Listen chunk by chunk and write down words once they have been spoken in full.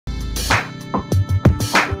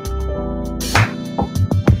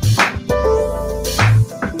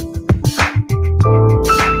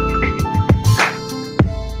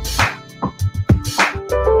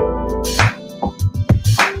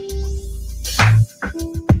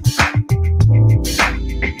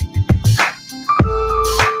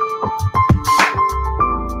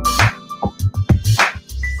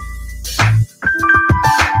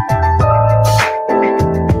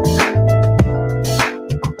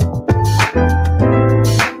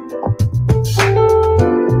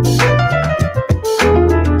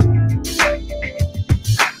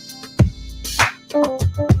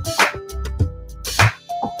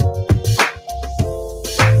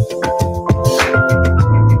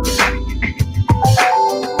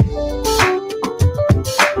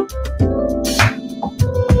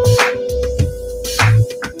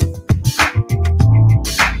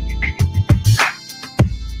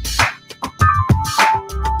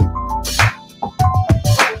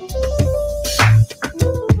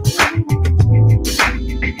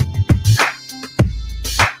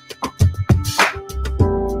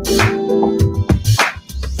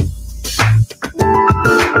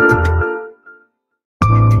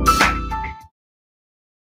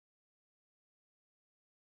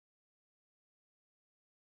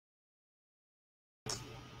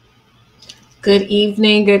Good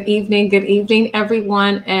evening, good evening, good evening,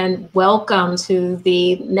 everyone, and welcome to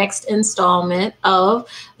the next installment of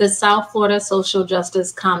the South Florida Social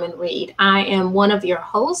Justice Common Read. I am one of your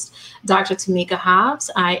hosts, Dr. Tamika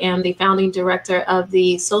Hobbs. I am the founding director of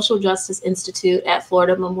the Social Justice Institute at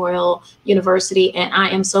Florida Memorial University, and I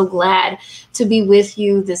am so glad to be with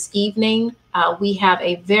you this evening. We have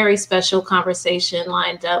a very special conversation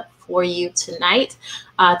lined up for you tonight.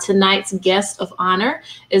 Tonight's guest of honor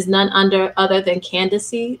is none other than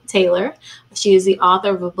Candacy Taylor. She is the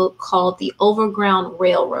author of a book called The Overground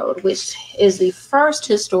Railroad, which is the first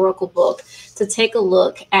historical book to take a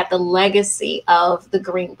look at the legacy of the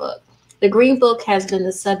Green Book. The Green Book has been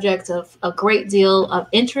the subject of a great deal of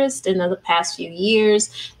interest in the past few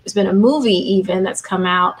years. There's been a movie even that's come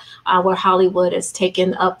out where Hollywood has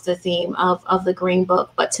taken up the theme of the Green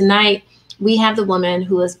Book. But tonight, we have the woman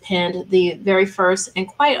who has penned the very first and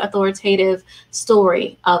quite authoritative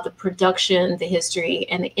story of the production, the history,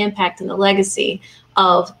 and the impact and the legacy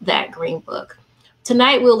of that Green Book.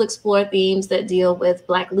 Tonight, we'll explore themes that deal with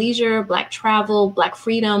Black leisure, Black travel, Black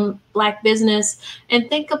freedom, Black business, and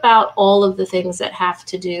think about all of the things that have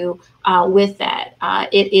to do with that.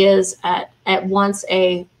 It is at once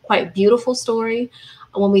a quite beautiful story.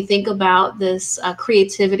 When we think about this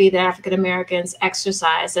creativity that African Americans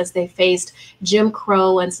exercised as they faced Jim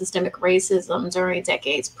Crow and systemic racism during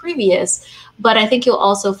decades previous. But I think you'll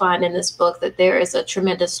also find in this book that there is a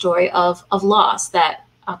tremendous story of loss that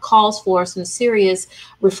calls for some serious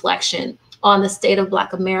reflection on the state of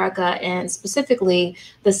Black America and specifically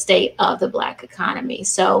the state of the Black economy.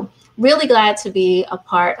 So really glad to be a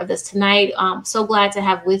part of this tonight. So glad to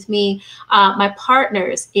have with me my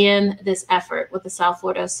partners in this effort with the South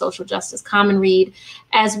Florida Social Justice Common Read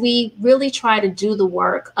as we really try to do the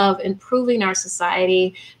work of improving our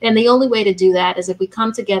society. And the only way to do that is if we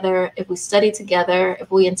come together, if we study together, if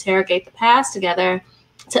we interrogate the past together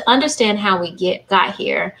to understand how we got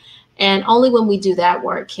here. And only when we do that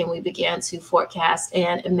work can we begin to forecast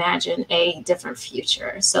and imagine a different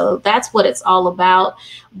future. So that's what it's all about.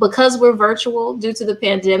 Because we're virtual due to the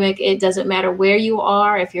pandemic, it doesn't matter where you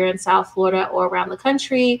are, if you're in South Florida or around the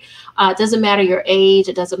country. It doesn't matter your age.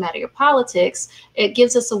 It doesn't matter your politics. It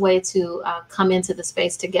gives us a way to come into the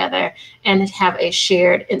space together and have a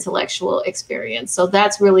shared intellectual experience. So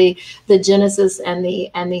that's really the genesis and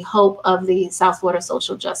the hope of the South Florida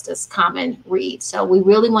Social Justice Common Read. So we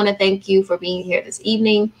really want to thank you for being here this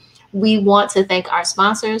evening. We want to thank our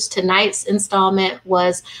sponsors. Tonight's installment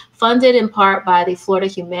was funded in part by the Florida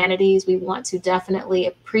Humanities. We want to definitely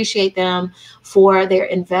appreciate them for their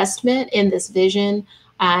investment in this vision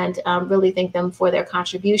and really thank them for their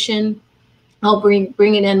contribution. I'll bring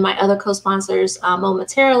in my other co-sponsors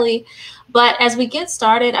momentarily. But as we get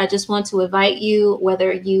started, I just want to invite you,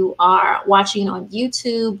 whether you are watching on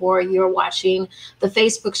YouTube or you're watching the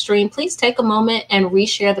Facebook stream, please take a moment and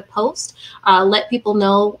reshare the post. Let people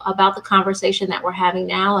know about the conversation that we're having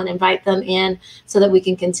now and invite them in so that we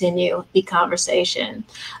can continue the conversation.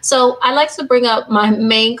 So I'd like to bring up my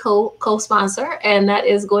main co-sponsor, and that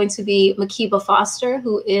is going to be Makiba Foster,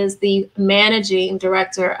 who is the managing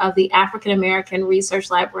director of the African American Research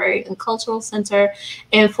Library and Cultural Center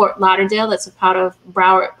in Fort Lauderdale. That's a part of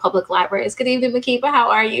Broward Public Libraries. Good evening, Makiba.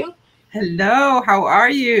 How are you? Hello. How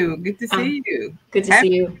are you? Good to see you. Good to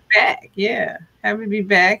see you. Happy to be back. Yeah. Happy to be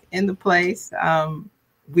back in the place.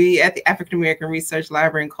 We at the African American Research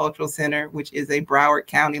Library and Cultural Center, which is a Broward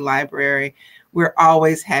County library, we're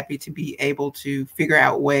always happy to be able to figure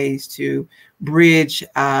out ways to bridge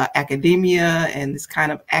academia and this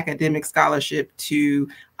kind of academic scholarship to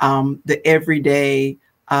the everyday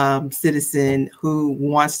citizen who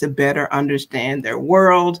wants to better understand their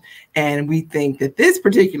world. And we think that this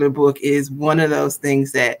particular book is one of those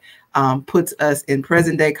things that puts us in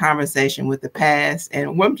present day conversation with the past.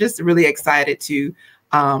 And we're just really excited to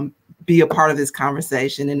be a part of this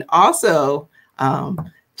conversation. And also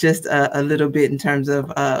just a little bit in terms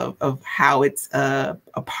of how it's a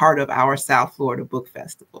part of our South Florida Book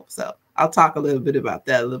Festival. So I'll talk a little bit about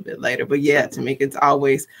that a little bit later. But yeah, Tamika, it's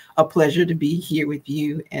always a pleasure to be here with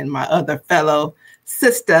you and my other fellow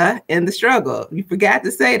sister in the struggle. You forgot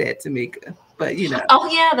to say that, Tamika, but you know. Oh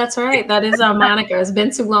yeah, that's right. That is our moniker. It's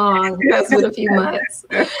been too long. It's been a few months.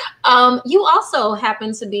 You also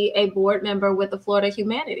happen to be a board member with the Florida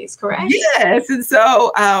Humanities, correct? Yes, and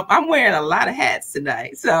so I'm wearing a lot of hats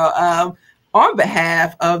tonight. So on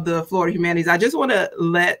behalf of the Florida Humanities, I just want to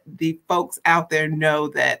let the folks out there know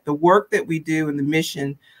that the work that we do and the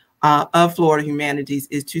mission of Florida Humanities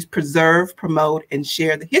is to preserve, promote, and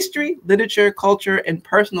share the history, literature, culture, and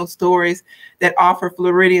personal stories that offer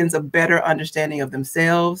Floridians a better understanding of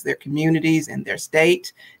themselves, their communities, and their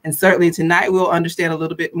state. And certainly tonight we'll understand a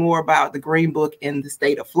little bit more about the Green Book in the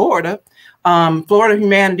state of Florida. Florida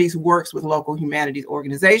Humanities works with local humanities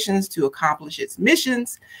organizations to accomplish its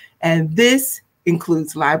missions, and this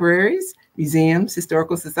includes libraries, museums,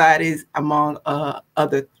 historical societies, among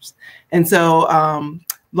others. And so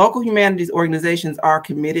local humanities organizations are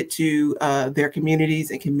committed to their communities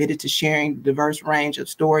and committed to sharing a diverse range of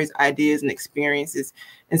stories, ideas, and experiences.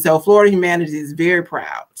 And so Florida Humanities is very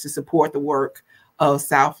proud to support the work of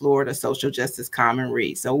South Florida Social Justice Common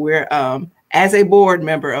Read. So we're, as a board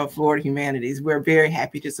member of Florida Humanities, we're very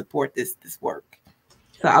happy to support this work.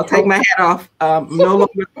 So I'll take my hat off. I'm no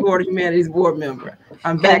longer a Florida Humanities board member.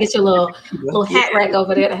 I'm back. Get your little hat rack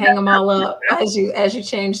over there to hang them all up as you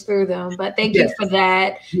change through them. But thank you for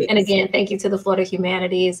that. Yes. And again, thank you to the Florida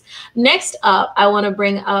Humanities. Next up, I want to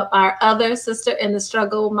bring up our other sister in the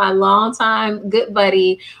struggle, my longtime good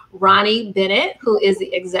buddy, Ronnie Bennett, who is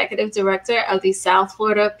the executive director of the South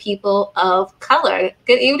Florida People of Color.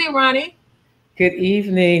 Good evening, Ronnie. Good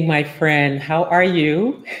evening, my friend. How are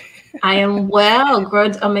you? I am well.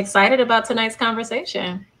 Good. I'm excited about tonight's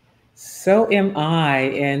conversation. So am I.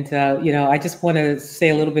 And, I just want to say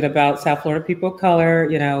a little bit about South Florida People of Color.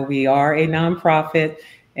 We are a nonprofit,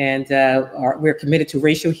 and we're committed to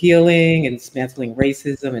racial healing and dismantling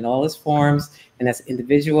racism in all its forms. And that's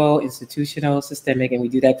individual, institutional, systemic, and we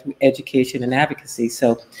do that through education and advocacy.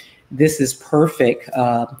 So this is perfect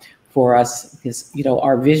for us because,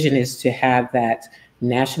 our vision is to have that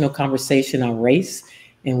national conversation on race.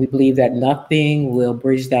 And we believe that nothing will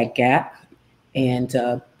bridge that gap. And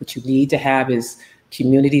what you need to have is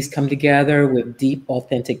communities come together with deep,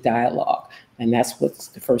 authentic dialogue. And that's what's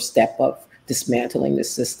the first step of dismantling the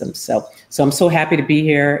system. So I'm so happy to be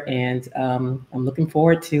here. And I'm looking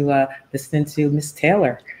forward to listening to Ms.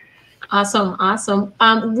 Taylor. Awesome. Awesome.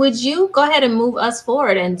 Would you go ahead and move us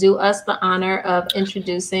forward and do us the honor of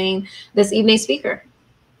introducing this evening's speaker?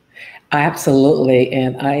 Absolutely.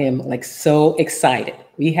 And I am so excited.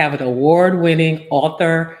 We have an award-winning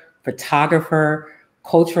author, photographer,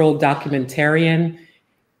 cultural documentarian,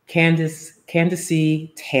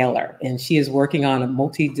 Candacy Taylor. And she is working on a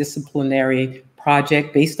multidisciplinary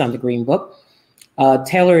project based on the Green Book.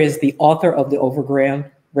 Taylor is the author of the Overground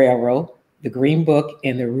Railroad, the Green Book,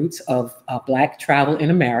 and the Roots of Black Travel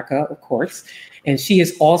in America, of course. And she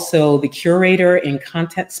is also the curator and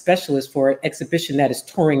content specialist for an exhibition that is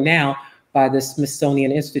touring now by the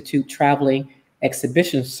Smithsonian Institute Traveling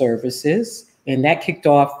Exhibition Services. And that kicked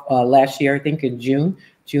off last year, I think in June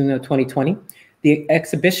of 2020. The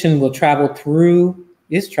exhibition is traveling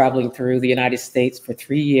through the United States for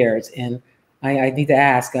 3 years. And I need to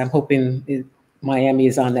ask, I'm hoping Miami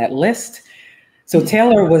is on that list. So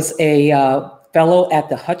Taylor was a fellow at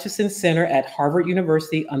the Hutchinson Center at Harvard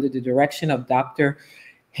University under the direction of Dr.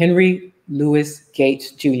 Henry Louis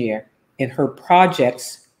Gates Jr. And her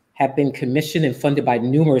projects have been commissioned and funded by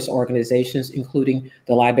numerous organizations, including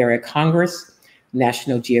the Library of Congress,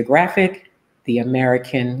 National Geographic, the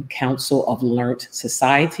American Council of Learned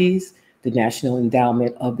Societies, the National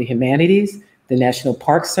Endowment of the Humanities, the National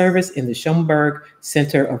Park Service, and the Schoenberg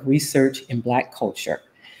Center of Research in Black Culture.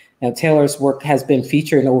 Now, Taylor's work has been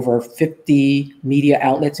featured in over 50 media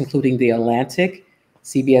outlets, including The Atlantic,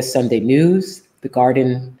 CBS Sunday News, The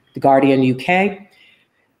Guardian UK,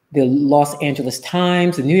 the Los Angeles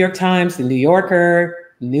Times, the New York Times, the New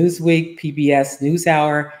Yorker, Newsweek, PBS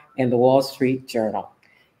NewsHour, and the Wall Street Journal.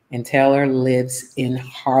 And Taylor lives in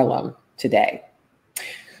Harlem today.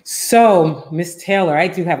 So, Ms. Taylor, I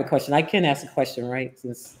do have a question. I can ask a question, right?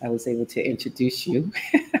 Since I was able to introduce you.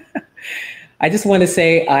 I just want to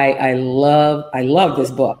say I love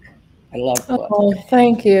this book. I love the book. Oh,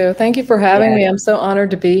 thank you. Thank you for having me. I'm so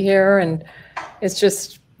honored to be here. And it's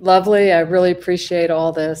just lovely. I really appreciate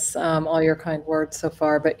all this, all your kind words so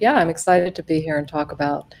far. But yeah, I'm excited to be here and talk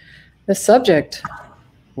about this subject.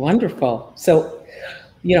 Wonderful. So,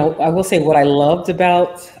 I will say what I loved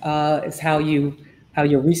about is how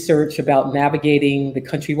your research about navigating the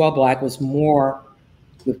country while Black was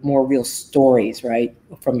with more real stories, right,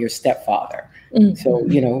 from your stepfather. Mm-hmm. So,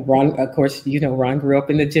 Ron, of course, Ron grew up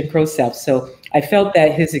in the Jim Crow South. So I felt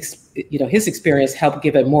that his experience helped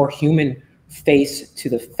give a more human face to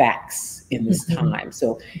the facts in this time.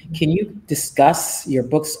 So can you discuss your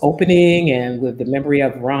book's opening and with the memory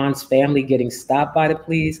of Ron's family getting stopped by the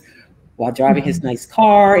police while driving his nice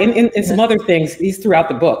car and some other things he's throughout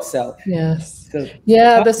the book. So yes.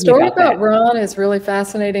 Yeah, the story about Ron is really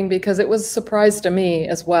fascinating because it was a surprise to me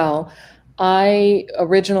as well. I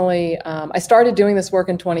originally, I started doing this work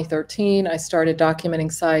in 2013. I started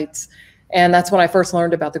documenting sites, and that's when I first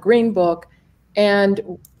learned about the Green Book. And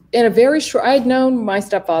in a very short, I had known my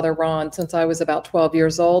stepfather, Ron, since I was about 12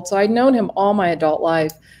 years old. So I'd known him all my adult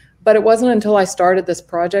life. But it wasn't until I started this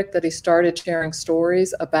project that he started sharing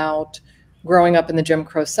stories about growing up in the Jim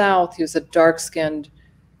Crow South. He was a dark-skinned,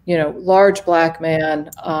 large Black man,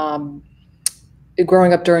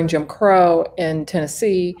 growing up during Jim Crow in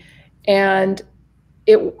Tennessee. And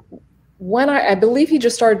I believe he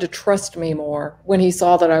just started to trust me more when he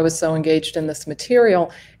saw that I was so engaged in this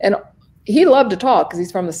material. And he loved to talk because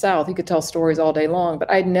he's from the South. He could tell stories all day long,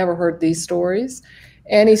 but I'd never heard these stories.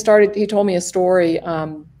 And he told me a story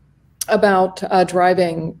about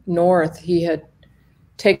driving north. He had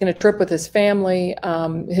taken a trip with his family.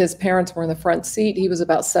 His parents were in the front seat. He was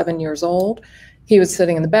about 7 years old. He was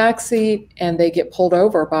sitting in the back seat, and they get pulled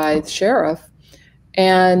over by the sheriff.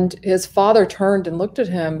 And his father turned and looked at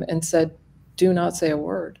him and said, "Do not say a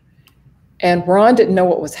word." And Ron didn't know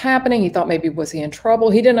what was happening. He thought maybe was he in trouble.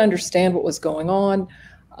 He didn't understand what was going on.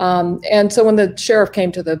 And so when the sheriff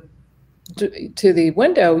came to the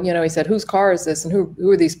window, he said, "Whose car is this? And who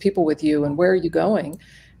are these people with you? And where are you going?"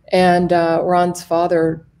 And Ron's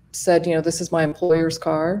father said, "This is my employer's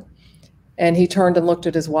car." And he turned and looked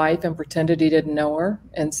at his wife and pretended he didn't know her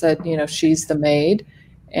and said, "She's the maid,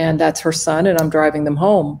 and that's her son, and I'm driving them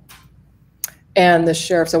home." And the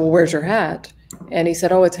sheriff said, "Well, where's your hat?" And he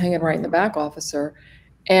said, "Oh, it's hanging right in the back, officer."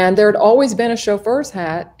 And there had always been a chauffeur's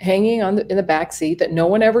hat hanging in the back seat that no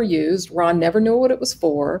one ever used. Ron never knew what it was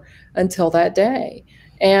for until that day.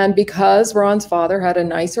 And because Ron's father had a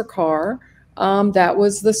nicer car, that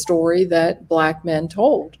was the story that Black men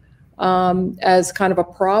told as kind of a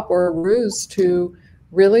prop or a ruse to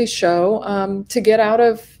really show, to get out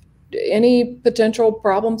of any potential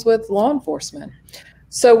problems with law enforcement.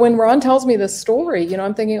 So when Ron tells me this story,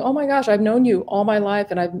 I'm thinking, oh my gosh, I've known you all my life.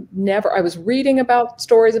 And I was reading about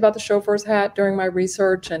stories about the chauffeur's hat during my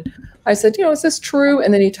research. And I said, is this true?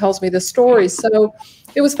 And then he tells me the story. So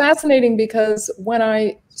it was fascinating because when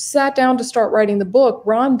I sat down to start writing the book,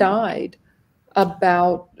 Ron died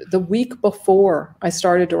about the week before I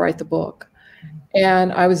started to write the book.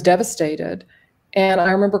 And I was devastated. And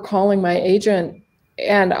I remember calling my agent,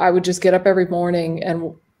 and I would just get up every morning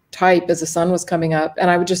and type as the sun was coming up. And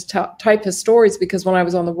I would just type his stories, because when I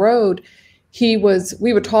was on the road, we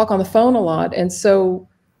would talk on the phone a lot. And so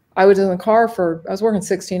I was in the car I was working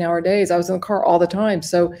 16-hour days. I was in the car all the time.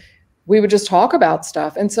 So we would just talk about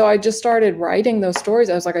stuff. And so I just started writing those stories.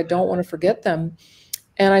 I was like, I don't want to forget them.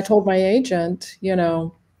 And I told my agent,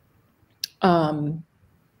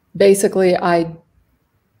 basically, I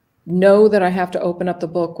know that I have to open up the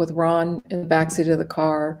book with Ron in the backseat of the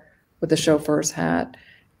car with the chauffeur's hat.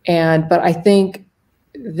 But I think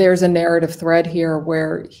there's a narrative thread here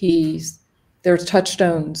where there's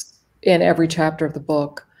touchstones in every chapter of the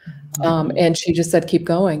book. And she just said, keep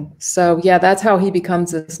going. So yeah, that's how he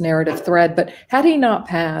becomes this narrative thread. But had he not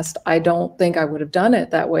passed, I don't think I would have done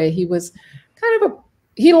it that way. He was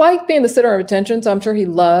he liked being the center of attention. So I'm sure he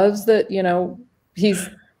loves that, he's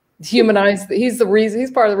humanized. He's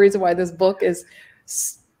part of the reason why this book is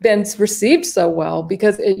been received so well,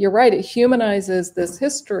 because you're right, it humanizes this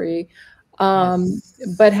history.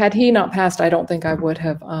 But had he not passed, I don't think I would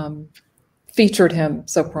have featured him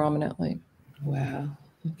so prominently. Wow.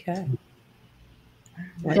 Okay.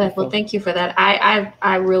 Good. Well, thank you for that.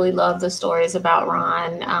 I really love the stories about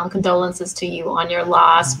Ron. Condolences to you on your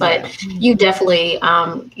loss, but you definitely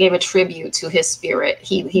gave a tribute to his spirit.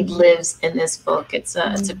 He lives in this book. It's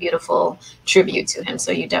a beautiful tribute to him.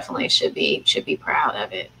 So you definitely should be proud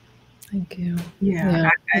of it. Thank you. Yeah.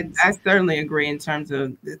 I certainly agree in terms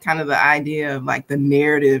of the idea of like the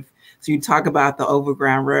narrative. So you talk about the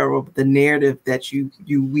Overground Railroad, but the narrative that you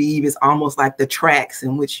weave is almost like the tracks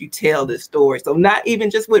in which you tell this story. So not even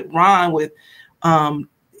just with Ron, with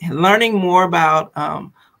learning more about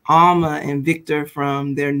Alma and Victor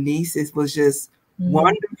from their nieces was just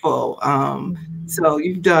wonderful. So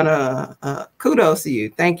you've done a kudos to you.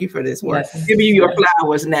 Thank you for this work. Yes. Give you your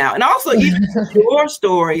flowers now. And also even your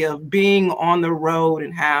story of being on the road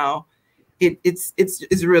and how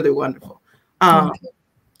it's really wonderful.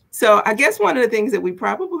 So I guess one of the things that we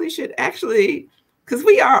probably should actually, because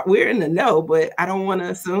we're in the know, but I don't want to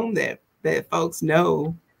assume that folks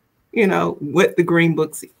know, what the Green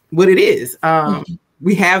Book, what it is.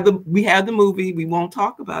 We have the movie. We won't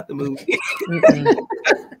talk about the movie.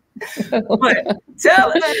 But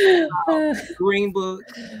tell us about Green Book,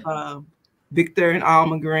 Victor and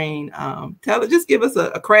Alma Green. Just give us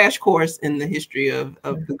a crash course in the history of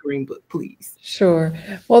the Green Book, please. Sure.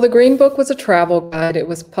 Well, the Green Book was a travel guide. It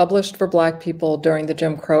was published for Black people during the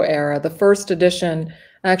Jim Crow era. The first edition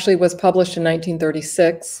actually was published in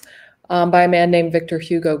 1936 by a man named Victor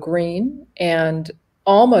Hugo Green, and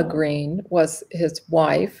Alma Green was his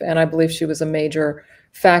wife, and I believe she was a major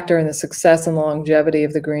factor in the success and longevity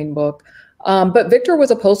of the Green Book. But Victor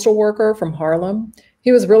was a postal worker from Harlem.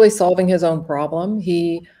 He was really solving his own problem.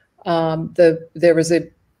 There was a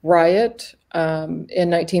riot in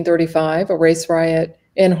 1935, a race riot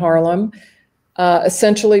in Harlem,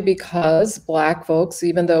 essentially because Black folks,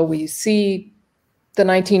 even though we see the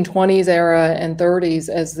 1920s era and 30s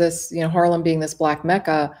as this, Harlem being this Black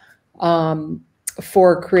Mecca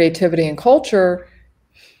for creativity and culture,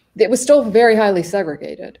 it was still very highly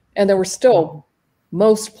segregated. And there were still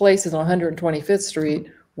most places on 125th Street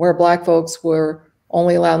where Black folks were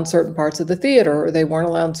only allowed in certain parts of the theater, or they weren't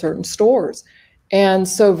allowed in certain stores. And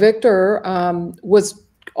so Victor was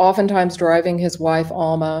oftentimes driving his wife,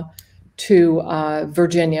 Alma, to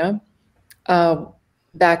Virginia,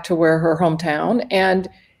 back to her hometown. And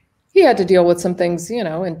he had to deal with some things,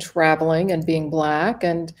 in traveling and being Black.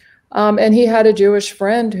 And he had a Jewish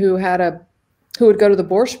friend who would go to the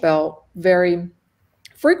Borscht Belt very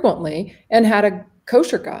frequently and had a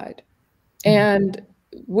kosher guide. And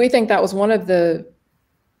we think that was one of the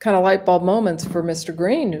kind of light bulb moments for Mr.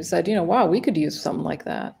 Green, who said, wow, we could use something like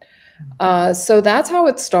that. So that's how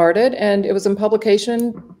it started. And it was in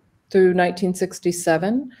publication through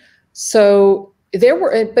 1967. So but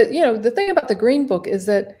the thing about the Green Book is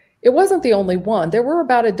that it wasn't the only one. There were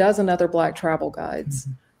about a dozen other Black travel guides.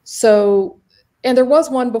 So, and there was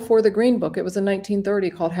one before the Green Book. It was in 1930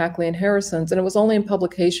 called Hackley and Harrison's, and it was only in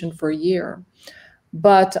publication for a year.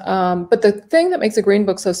 But the thing that makes the Green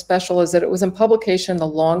Book so special is that it was in publication the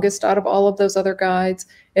longest out of all of those other guides.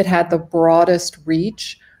 It had the broadest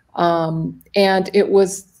reach, and it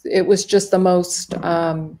was just the most.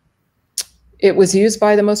 It was used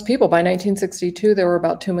by the most people. By 1962, there were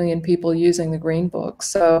about 2 million people using the Green Book.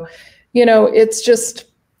 So,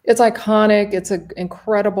 it's iconic. It's an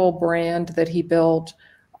incredible brand that he built,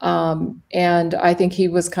 and I think he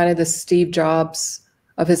was kind of the Steve Jobs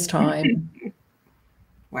of his time.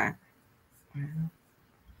 Wow.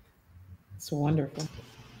 It's wonderful.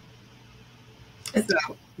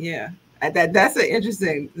 So, yeah, that's an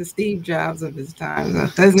interesting, the Steve Jobs of his time.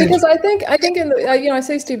 Because I think in I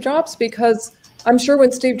say Steve Jobs because I'm sure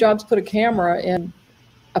when Steve Jobs put a camera in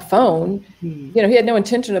a phone, he had no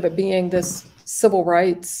intention of it being this civil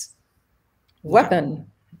rights weapon,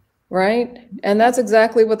 right? And that's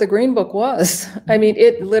exactly what the Green Book was. I mean,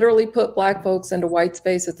 it literally put Black folks into white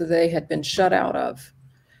spaces that they had been shut out of,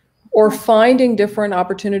 or finding different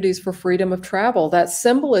opportunities for freedom of travel. That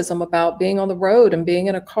symbolism about being on the road and being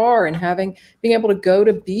in a car and being able to go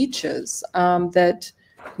to beaches that,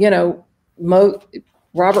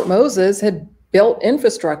 Robert Moses had built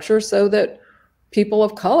infrastructure so that people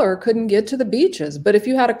of color couldn't get to the beaches. But if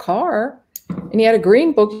you had a car and you had a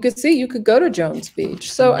Green Book, you could go to Jones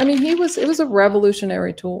Beach. So, I mean, it was a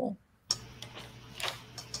revolutionary tool.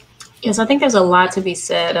 Yes, I think there's a lot to be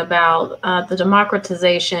said about the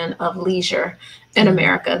democratization of leisure in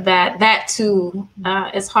America. That too,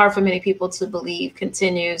 it's hard for many people to believe,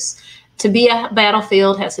 continues to be a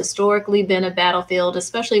battlefield, has historically been a battlefield,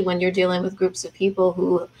 especially when you're dealing with groups of people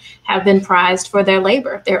who have been prized for their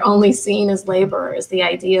labor. They're only seen as laborers. The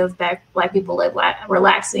idea of Black people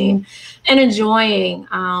relaxing and enjoying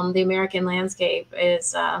the American landscape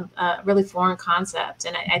is a really foreign concept.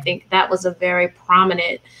 And I think that was a very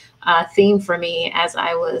prominent theme for me as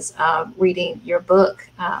I was reading your book,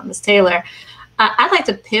 Ms. Taylor. I'd like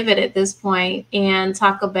to pivot at this point and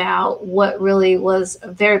talk about what really was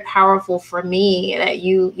very powerful for me that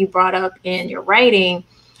you brought up in your writing.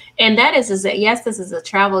 And that is that, yes, this is a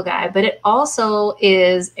travel guide, but it also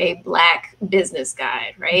is a Black business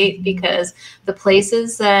guide, right? Because the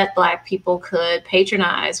places that Black people could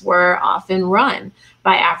patronize were often run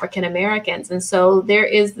by African Americans. And so there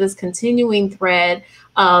is this continuing thread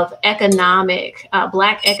of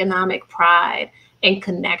Black economic pride and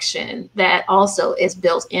connection that also is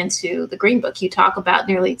built into the Green Book. You talk about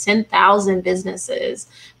nearly 10,000 businesses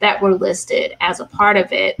that were listed as a part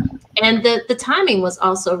of it. And the timing was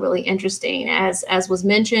also really interesting. As was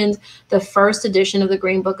mentioned, the first edition of the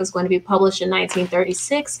Green Book is going to be published in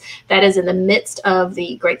 1936. That is in the midst of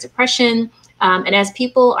the Great Depression. And as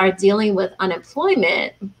people are dealing with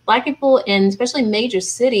unemployment, Black people in especially major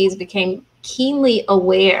cities became keenly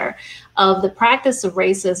aware of the practice of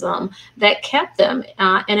racism that kept them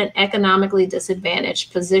in an economically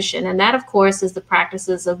disadvantaged position. And that, of course, is the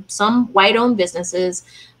practices of some white-owned businesses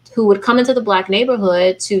who would come into the Black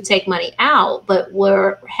neighborhood to take money out, but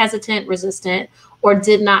were hesitant, resistant, or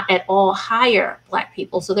did not at all hire Black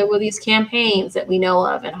people. So there were these campaigns that we know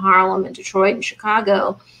of in Harlem and Detroit and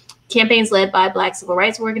Chicago, campaigns led by Black civil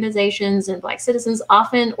rights organizations and Black citizens,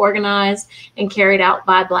 often organized and carried out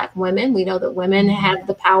by Black women. We know that women have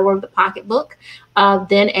the power of the pocketbook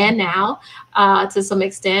then and now to some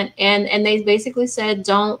extent. And they basically said,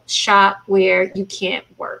 don't shop where you can't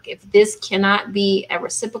work. If this cannot be a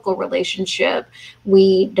reciprocal relationship,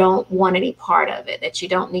 we don't want any part of it, that you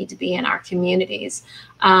don't need to be in our communities.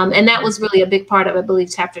 And that was really a big part of, I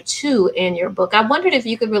believe, chapter 2 in your book. I wondered if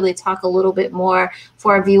you could really talk a little bit more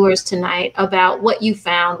for our viewers tonight about what you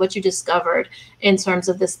found, what you discovered in terms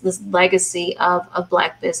of this legacy of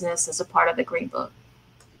Black business as a part of the Green Book.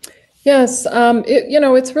 Yes,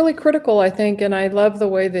 it's really critical, I think, and I love the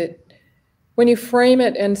way that when you frame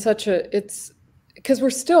it in such it's because we're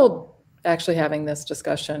still actually having this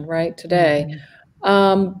discussion right today,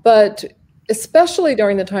 but especially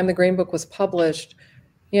during the time the Green Book was published,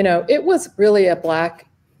 it was really a Black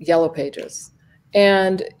yellow pages,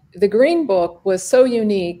 and the Green Book was so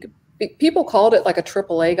unique. People called it like a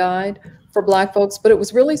AAA guide for Black folks, but it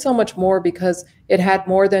was really so much more because it had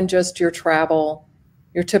more than just your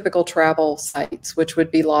typical travel sites, which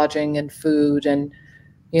would be lodging and food and,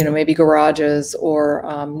 maybe garages or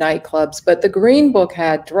nightclubs. But the Green Book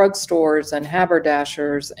had drugstores and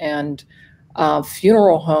haberdashers and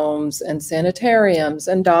funeral homes and sanitariums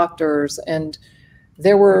and doctors. And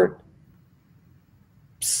there were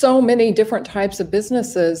so many different types of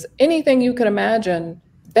businesses, anything you could imagine,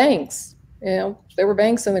 banks, there were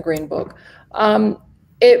banks in the Green Book.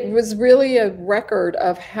 It was really a record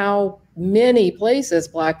of how many places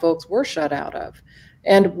Black folks were shut out of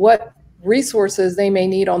and what resources they may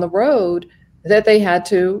need on the road that they had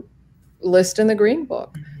to list in the Green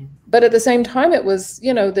Book. But at the same time, it was,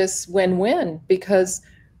 this win-win, because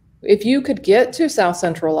if you could get to South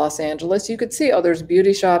Central Los Angeles, you could see, there's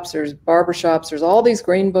beauty shops, there's barber shops, there's all these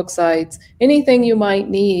Green Book sites, anything you might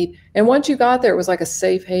need. And once you got there, it was like a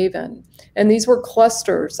safe haven. And these were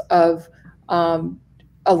clusters of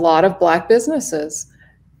a lot of Black businesses.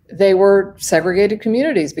 They were segregated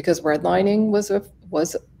communities because redlining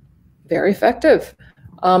was very effective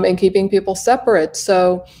in keeping people separate.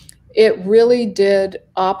 So it really did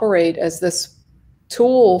operate as this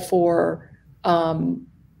tool for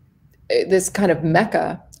this kind of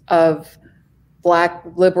mecca of Black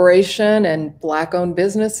liberation and Black-owned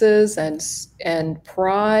businesses and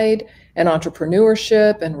pride and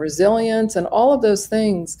entrepreneurship and resilience and all of those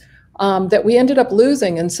things that we ended up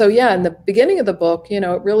losing. And so, in the beginning of the book, it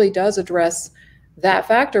really does address that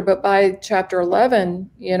factor. But by chapter 11,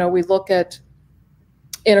 we look at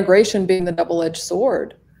integration being the double-edged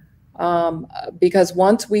sword. Because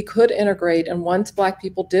once we could integrate and once Black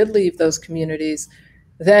people did leave those communities,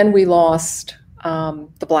 then we lost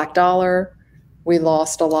the Black dollar. We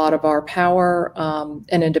lost a lot of our power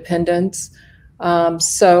and independence.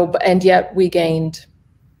 And yet we gained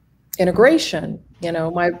integration.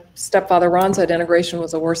 My stepfather Ron said integration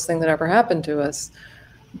was the worst thing that ever happened to us.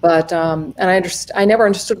 But and I never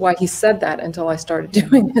understood why he said that until I started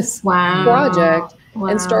doing this project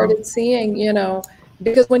and started seeing,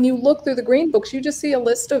 because when you look through the Green Books, you just see a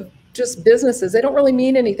list of just businesses. They don't really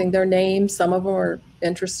mean anything. They're names. Some of them are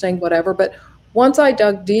interesting, whatever. But once I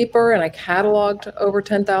dug deeper and I cataloged over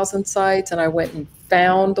 10,000 sites and I went and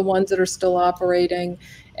found the ones that are still operating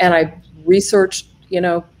and I researched,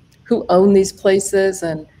 who owned these places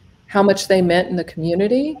and how much they meant in the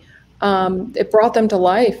community, it brought them to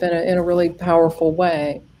life in a really powerful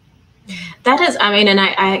way. That is, and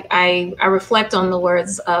I reflect on the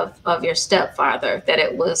words of your stepfather, that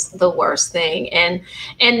it was the worst thing. And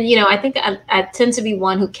I think I tend to be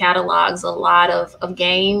one who catalogs a lot of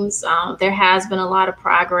gains. There has been a lot of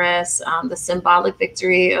progress, the symbolic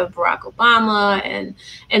victory of Barack Obama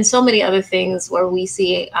and so many other things where we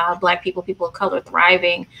see Black people of color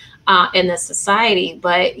thriving in this society.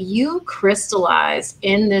 But you crystallize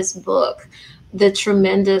in this book the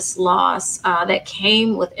tremendous loss that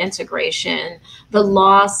came with integration, the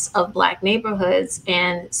loss of Black neighborhoods,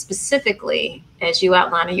 and specifically, as you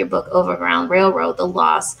outline in your book, Overground Railroad, the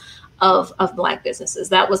loss of Black businesses.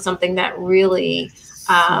 That was something that really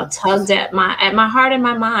tugged at my heart and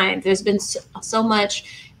my mind. There's been so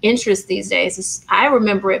much interest these days. I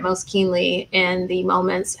remember it most keenly in the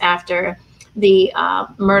moments after the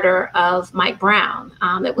murder of Mike Brown.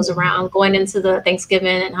 It was around going into the Thanksgiving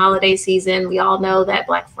and holiday season. We all know that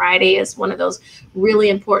Black Friday is one of those really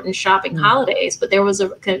important shopping holidays, but there was a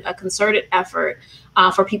concerted effort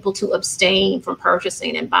for people to abstain from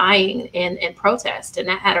purchasing and buying in protest. And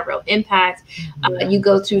that had a real impact. You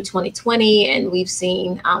go through 2020 and we've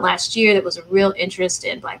seen last year, there was a real interest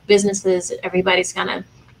in Black businesses. Everybody's kind of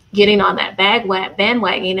getting on that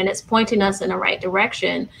bandwagon, and it's pointing us in the right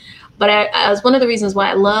direction. But as one of the reasons why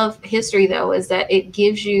I love history, though, is that it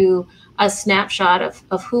gives you a snapshot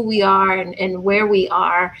of who we are and where we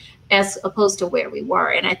are as opposed to where we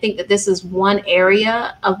were. And I think that this is one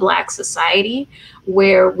area of Black society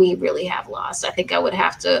where we really have lost. I think I would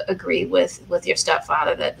have to agree with your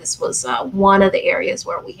stepfather that this was one of the areas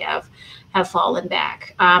where we have fallen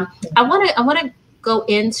back. I want to go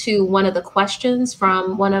into one of the questions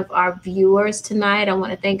from one of our viewers tonight. I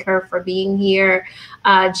want to thank her for being here.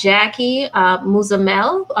 Jackie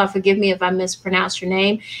Muzamel, forgive me if I mispronounced your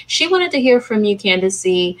name. She wanted to hear from you,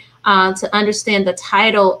 Candacy, to understand the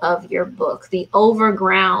title of your book, The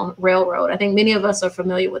Overground Railroad. I think many of us are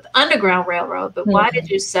familiar with the Underground Railroad, but why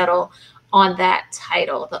did you settle on that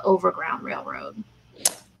title, The Overground Railroad?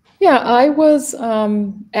 Yeah, I was I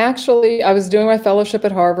was doing my fellowship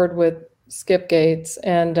at Harvard with Skip Gates,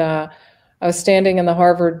 and I was standing in the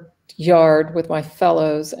Harvard yard with my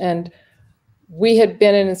fellows, and we had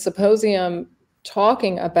been in a symposium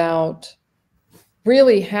talking about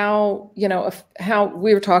really how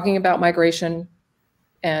we were talking about migration,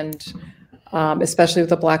 and especially with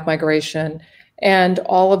the Black migration and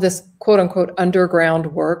all of this quote unquote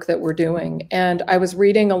underground work that we're doing. And I was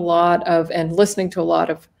reading a lot of and listening to a lot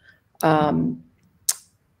of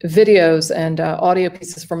videos and audio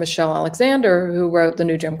pieces from Michelle Alexander, who wrote The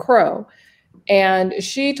New Jim Crow. And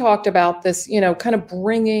she talked about this, kind of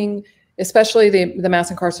bringing, especially the mass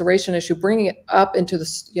incarceration issue, bringing it up into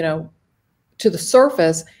the, to the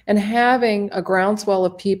surface and having a groundswell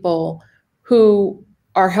of people who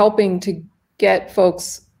are helping to get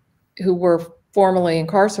folks who were formerly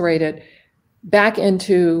incarcerated back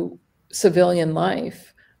into civilian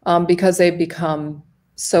life because they've become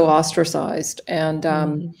so ostracized. And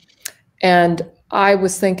I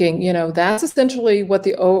was thinking, that's essentially what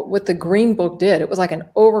the Green Book did. It was like an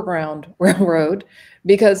overground railroad,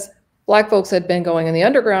 because Black folks had been going in the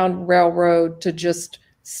Underground Railroad to just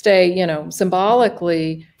stay,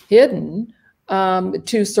 symbolically hidden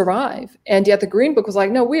to survive. And yet the Green Book was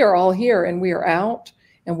like, no, we are all here, and we are out,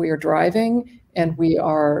 and we are driving, and we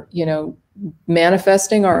are,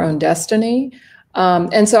 manifesting our own destiny.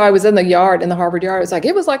 And so I was in the Harvard yard.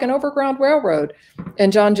 It was like an overground railroad.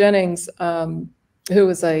 And John Jennings, who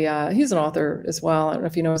is he's an author as well. I don't know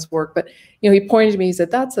if you know his work, but, he pointed to me, he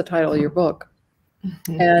said, that's the title of your book.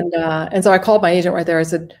 And so I called my agent right there. I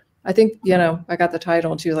said, I think, I got the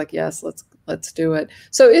title. And she was like, yes, let's do it.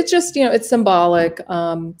 So it's just, it's symbolic,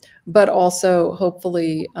 but also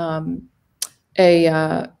hopefully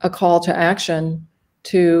a call to action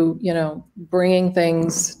to, bringing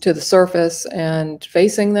things to the surface and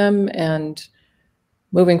facing them and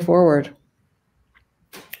moving forward.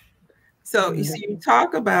 So you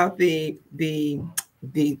talk about the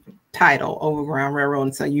title, Overground Railroad,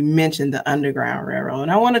 and so you mentioned the Underground Railroad.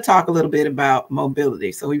 And I want to talk a little bit about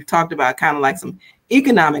mobility. So we've talked about kind of like some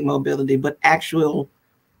economic mobility, but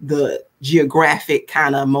the geographic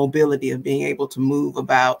kind of mobility of being able to move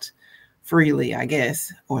about freely, I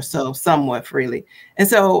guess, or so somewhat freely. And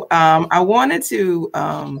so I wanted to,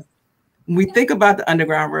 when we think about the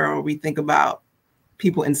Underground Railroad, we think about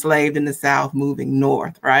people enslaved in the South moving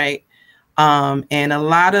north, right? And a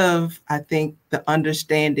lot of, I think, the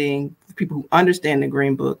understanding, people who understand the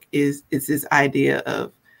Green Book is this idea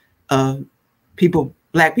of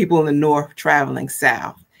Black people in the North traveling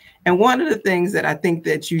south. And one of the things that I think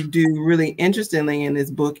that you do really interestingly in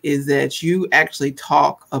this book is that you actually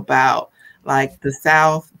talk about like the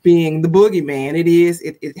South being the boogeyman.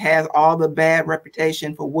 It has all the bad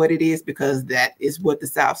reputation for what it is, because that is what the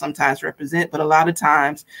South sometimes represent. But a lot of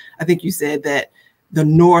times, I think you said that the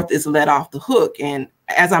North is let off the hook. And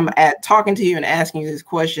as I'm talking to you and asking you this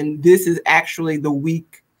question, this is actually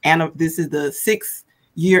this is the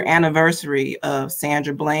 6-year anniversary of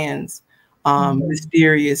Sandra Bland's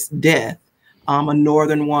mysterious death, a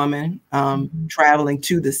Northern woman traveling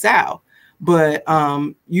to the South. But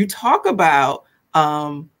you talk about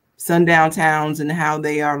sundown towns and how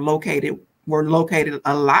they were located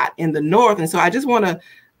a lot in the North. And so I just want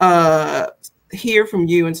to hear from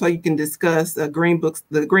you, and so you can discuss the Green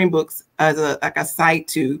Books as a site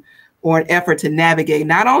to, or an effort to navigate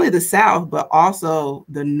not only the South, but also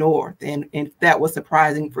the North. And if that was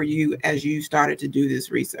surprising for you as you started to do this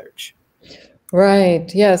research. Right.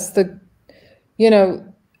 Yes. The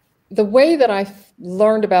way that I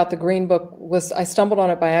learned about the Green Book was I stumbled on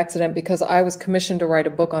it by accident because I was commissioned to write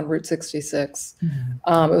a book on Route 66. It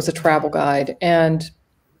was a travel guide, and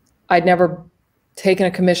I'd never taken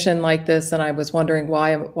a commission like this, and I was wondering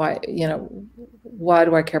why do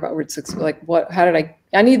I care about Route 6? Like, how did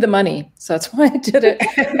I need the money, so that's why I did it.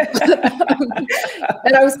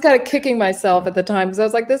 And I was kind of kicking myself at the time because I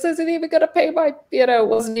was like, this isn't even going to pay my, it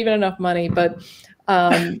wasn't even enough money, but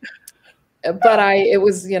it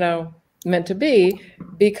was, meant to be,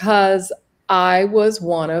 because I was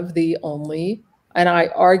one of the only, and I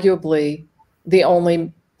arguably the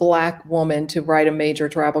only Black woman to write a major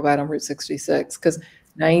travel guide on Route 66, because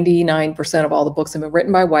 99% of all the books have been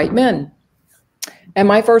written by white men. And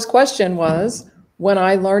my first question was, when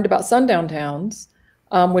I learned about sundown towns,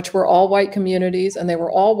 which were all white communities, and they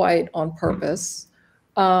were all white on purpose,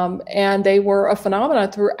 and they were a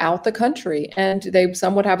phenomenon throughout the country. And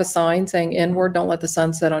some would have a sign saying "Inward, don't let the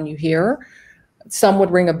sun set on you here." Some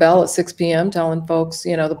would ring a bell at 6 p.m. telling folks,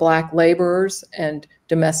 the Black laborers and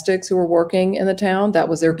domestics who were working in the town, that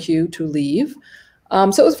was their cue to leave.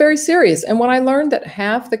 So it was very serious. And when I learned that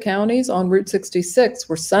half the counties on Route 66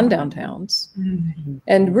 were sundown towns,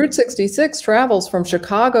 and Route 66 travels from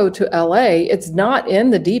Chicago to LA, it's not in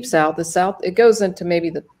the deep South. The South, it goes into maybe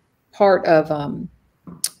the part of,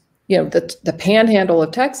 the panhandle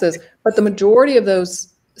of Texas, but the majority of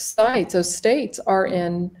those sites, those states, are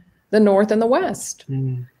in the North and the West.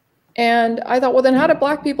 And I thought, well, then how did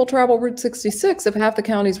Black people travel Route 66 if half the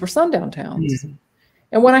counties were sundown towns?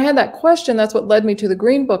 And when I had that question, that's what led me to the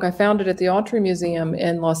Green Book. I found it at the Autry Museum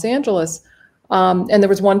in Los Angeles. And there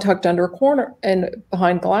was one tucked under a corner and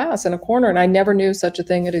behind glass in a corner. And I never knew such a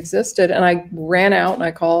thing had existed. And I ran out and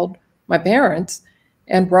I called my parents,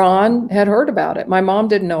 and Ron had heard about it. My mom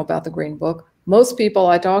didn't know about the Green Book. Most people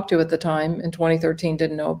I talked to at the time in 2013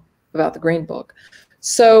 didn't know about the Green Book.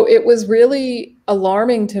 So it was really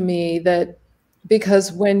alarming to me that,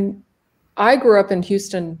 because when I grew up in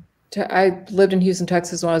Houston, I lived in Houston,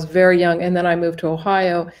 Texas when I was very young, and then I moved to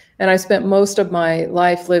Ohio, and I spent most of my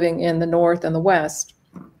life living in the North and the West.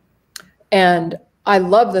 And I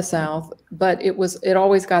love the South, but it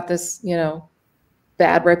always got this,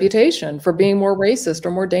 bad reputation for being more racist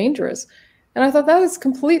or more dangerous. And I thought that is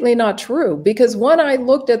completely not true, because when I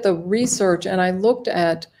looked at the research and I looked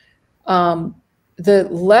at the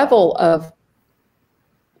level of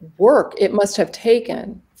work it must have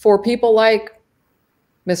taken for people like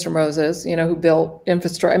Mr. Moses, who built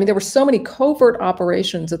infrastructure. I mean, there were so many covert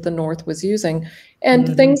operations that the North was using,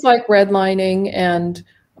 and things like redlining and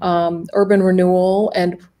urban renewal,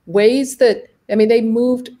 and ways that, they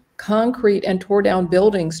moved concrete and tore down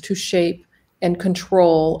buildings to shape and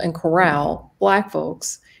control and corral Black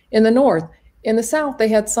folks in the North. In the South, they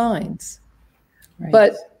had signs. Right.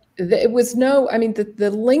 But it was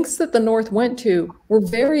the lengths that the North went to were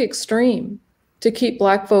very extreme to keep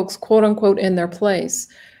Black folks, quote unquote, in their place.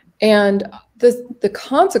 And the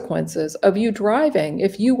consequences of you driving,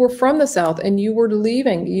 if you were from the South and you were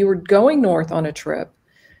leaving, you were going north on a trip,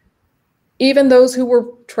 even those who were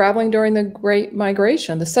traveling during the Great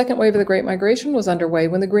Migration, the second wave of the Great Migration was underway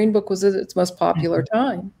when the Green Book was at its most popular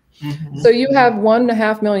time. So you have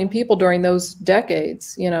 1.5 million people during those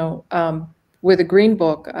decades, with the Green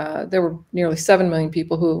Book, there were nearly 7 million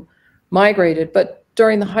people who migrated. But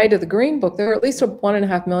during the height of the Green Book, there were at least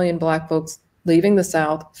 1.5 million Black folks leaving the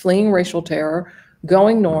South, fleeing racial terror,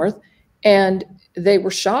 going north. And they were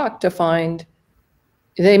shocked to find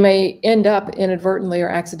they may end up inadvertently or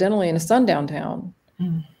accidentally in a sundown town.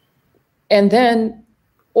 And then,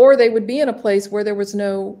 or they would be in a place where there was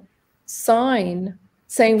no sign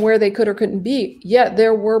saying where they could or couldn't be, yet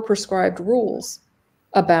there were prescribed rules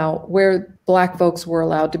about where Black folks were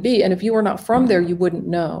allowed to be. And if you were not from there, you wouldn't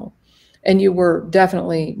know. And you were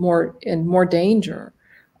definitely in more danger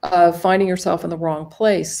of finding yourself in the wrong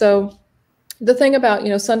place. So the thing about,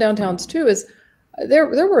 sundown towns too, is there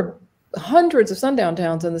were hundreds of sundown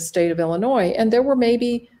towns in the state of Illinois, and there were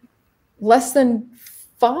maybe less than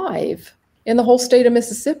 5 in the whole state of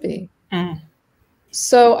Mississippi.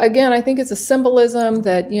 So again, I think it's a symbolism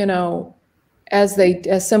that,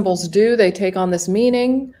 as symbols do, they take on this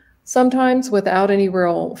meaning, sometimes without any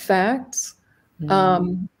real facts.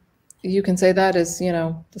 You can say that is,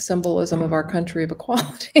 the symbolism of our country of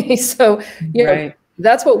equality. So, right.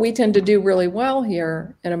 That's what we tend to do really well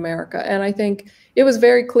here in America. And I think it was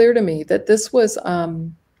very clear to me that this was,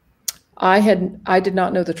 I did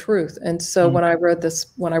not know the truth. And so when I wrote this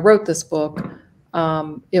book,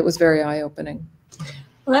 it was very eye-opening.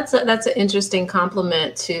 Well, that's an interesting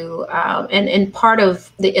compliment to, and part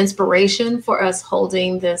of the inspiration for us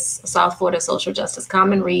holding this South Florida Social Justice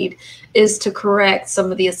Common Read is to correct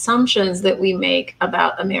some of the assumptions that we make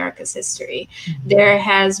about America's history. Mm-hmm. There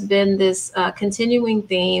has been this continuing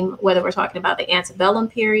theme, whether we're talking about the antebellum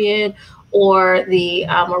period or the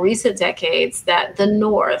more recent decades, that the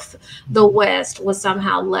North, the West, was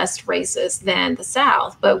somehow less racist than the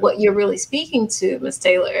South. But what you're really speaking to, Ms.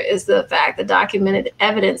 Taylor, is the fact, the documented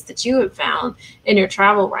evidence that you have found in your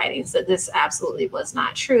travel writings, that this absolutely was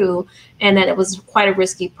not true, and that it was quite a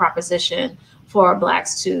risky proposition for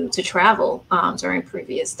Blacks to travel during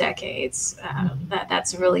previous decades.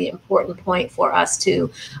 That's a really important point for us to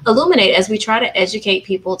illuminate as we try to educate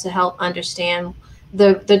people to help understand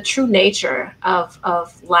the true nature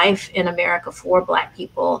of life in America for Black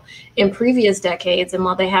people in previous decades. And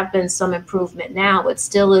while there have been some improvement now, it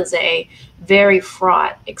still is a very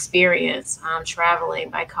fraught experience traveling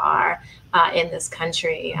by car in this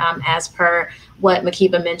country. As per what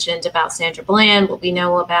Makiba mentioned about Sandra Bland, what we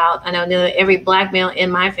know about, I know nearly every Black male in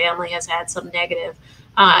my family has had some negative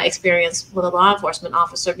experience with a law enforcement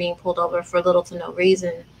officer being pulled over for little to no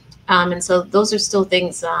reason. And so those are still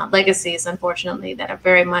things, legacies, unfortunately, that are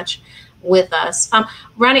very much with us.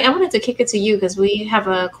 Ronnie, I wanted to kick it to you because we have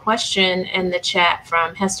a question in the chat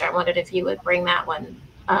from Hester. I wondered if you would bring that one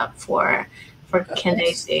up for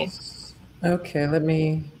Candacy. Okay, I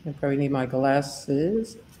probably need my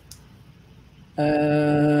glasses.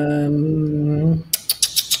 About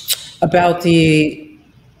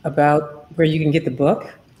where you can get the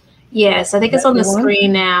book. Yes, I think it's on the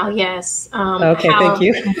screen now. Yes. Okay, thank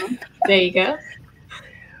you. There you go.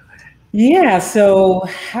 Yeah, so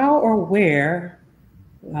how or where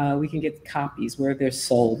we can get copies, where they're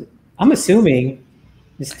sold. I'm assuming,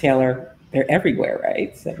 Ms. Taylor, they're everywhere,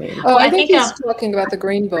 right? So, I think he's talking about the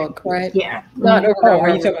Green Book, right? Yeah. Not Overground Railroad.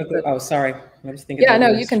 Are you talking about sorry. I was thinking. Yeah,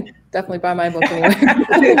 no, you can definitely buy my book anyway.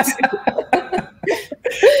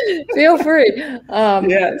 Feel free.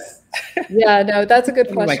 Yes. Yeah, no, that's a good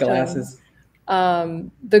question. My glasses.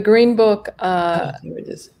 The Green Book here it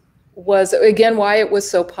is. Was, again, why it was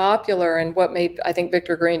so popular and what made, I think,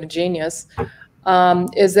 Victor Green a genius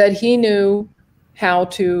is that he knew how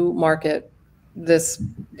to market this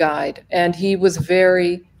guide. And he was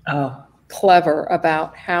very clever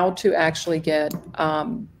about how to actually get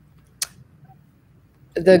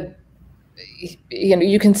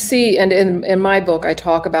you can see, and in my book, I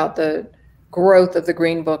talk about the growth of the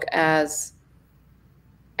Green Book as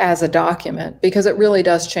a document, because it really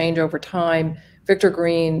does change over time. Victor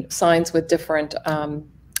Green signs with different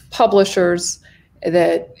publishers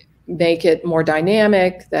that make it more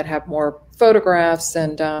dynamic, that have more photographs.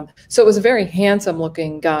 And so it was a very handsome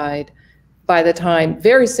looking guide by the time,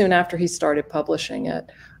 very soon after he started publishing it.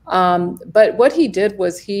 But what he did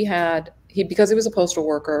was because he was a postal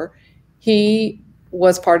worker, he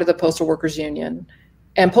was part of the Postal Workers Union.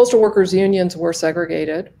 And postal workers unions were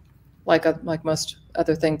segregated, like most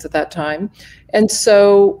other things at that time. And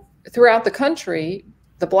so throughout the country,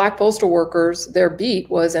 the Black postal workers, their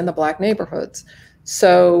beat was in the Black neighborhoods.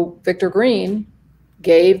 So Victor Green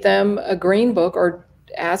gave them a Green Book or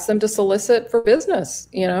asked them to solicit for business,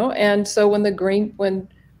 And so when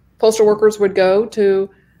postal workers would go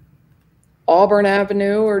to Auburn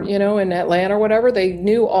Avenue or, in Atlanta or whatever, they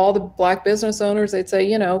knew all the Black business owners. They'd say,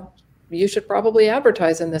 you should probably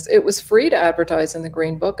advertise in this. It was free to advertise in the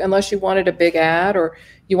Green Book unless you wanted a big ad or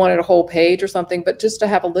you wanted a whole page or something, but just to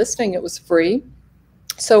have a listing, it was free.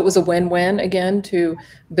 So it was a win-win, again, to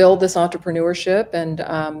build this entrepreneurship and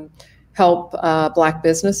help Black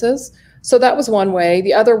businesses. So that was one way.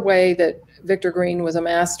 The other way that Victor Green was a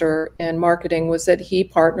master in marketing was that he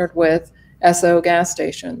partnered with Esso gas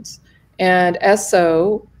stations. And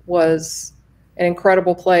Esso was an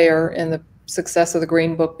incredible player in the success of the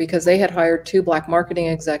Green Book because they had hired 2 Black marketing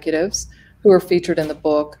executives who are featured in the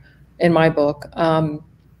book, in my book.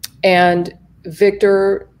 And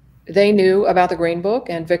Victor, they knew about the Green Book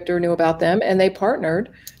and Victor knew about them, and they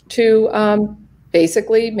partnered to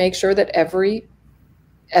basically make sure that every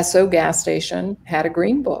Esso gas station had a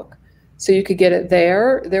Green Book. So you could get it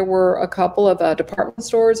there. There were a couple of department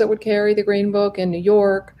stores that would carry the Green Book in New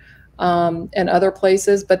York and other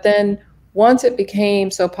places. But then once it became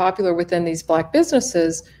so popular within these Black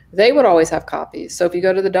businesses, they would always have copies. So if you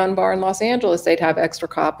go to the Dunbar in Los Angeles, they'd have extra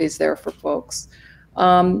copies there for folks.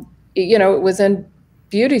 It was in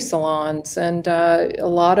beauty salons and a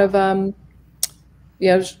lot of,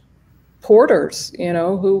 porters,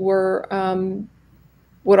 who were,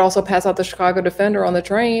 would also pass out the Chicago Defender on the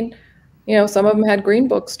train. Some of them had Green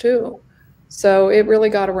Books too. So it really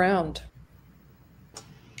got around.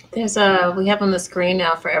 We have on the screen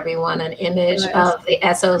now for everyone an image of the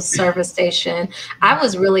Esso service station. I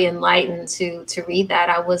was really enlightened to read that.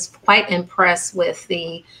 I was quite impressed with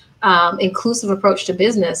the inclusive approach to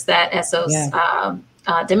business that Esso's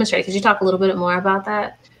demonstrated. Could you talk a little bit more about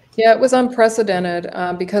that? Yeah, it was unprecedented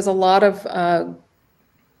because a lot of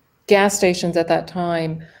gas stations at that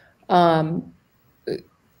time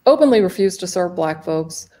openly refused to serve Black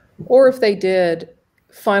folks, or if they did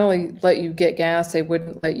finally let you get gas, they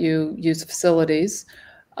wouldn't let you use facilities.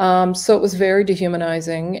 So it was very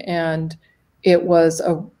dehumanizing, and it was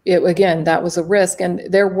again, that was a risk. And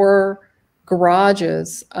there were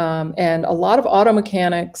garages and a lot of auto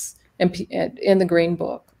mechanics in the Green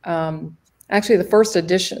Book. Actually, the first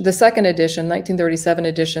edition, the second edition, 1937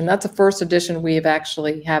 edition, that's the first edition we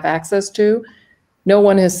actually have access to. No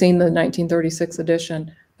one has seen the 1936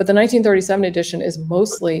 edition, but the 1937 edition is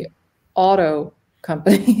mostly auto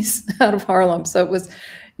companies out of Harlem. So it was,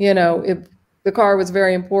 the car was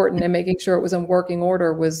very important, and making sure it was in working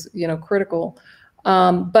order was, critical.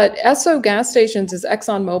 But Esso gas stations is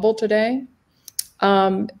ExxonMobil today.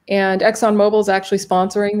 And ExxonMobil is actually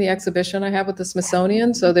sponsoring the exhibition I have with the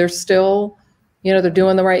Smithsonian. So they're still, they're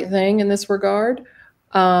doing the right thing in this regard.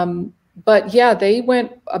 But yeah, they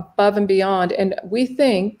went above and beyond. And we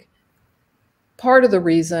think part of the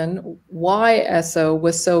reason why Esso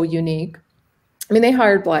was so unique, I mean, they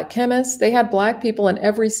hired Black chemists. They had Black people in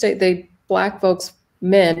every state. Black folks,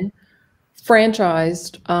 men,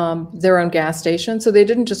 franchised their own gas station. So they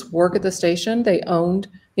didn't just work at the station. They owned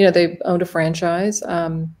a franchise,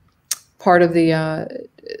 part of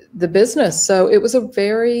the business. So it was a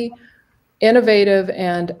very innovative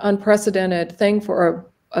and unprecedented thing for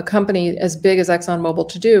a company as big as ExxonMobil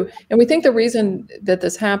to do. And we think the reason that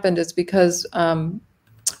this happened is because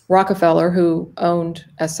Rockefeller, who owned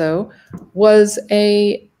Esso, was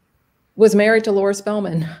married to Laura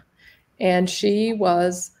Spelman, and she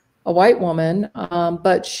was a white woman,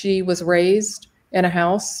 but she was raised in a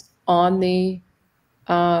house on the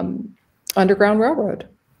Underground Railroad,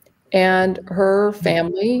 and her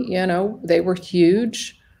family, they were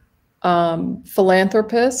huge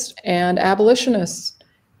philanthropists and abolitionists,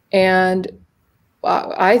 and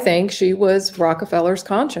I think she was Rockefeller's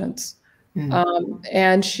conscience.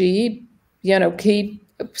 And she,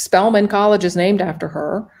 Spelman College is named after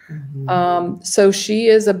her. So she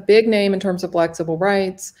is a big name in terms of Black civil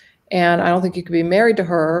rights. And I don't think you could be married to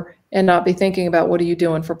her and not be thinking about, what are you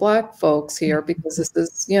doing for Black folks here? Because this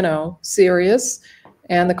is, serious.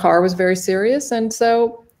 And the car was very serious. And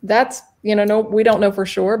so that's, no, we don't know for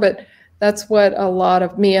sure, but that's what a lot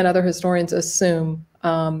of me and other historians assume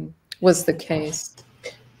was the case.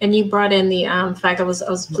 And you brought in the fact, I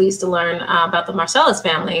was pleased to learn about the Marcellus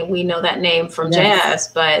family. We know that name from jazz,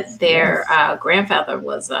 but their grandfather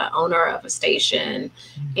was owner of a station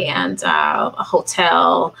and a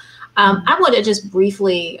hotel. I want to just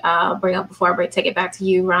briefly bring up, before I take it back to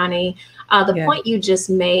you, Ronnie, the point you just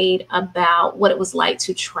made about what it was like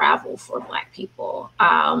to travel for Black people,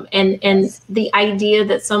 and the idea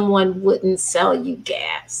that someone wouldn't sell you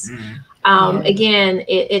gas. Again,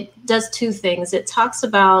 it does two things. It talks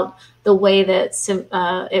about the way that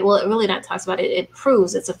it really not talks about it. It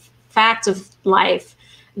proves, it's a fact of life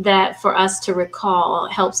that for us to recall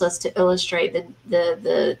helps us to illustrate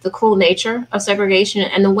the cruel nature of segregation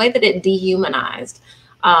and the way that it dehumanized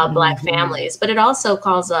Black families. But it also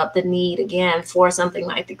calls up the need, again, for something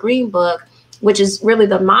like the Green Book, which is really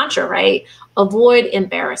the mantra, right? Avoid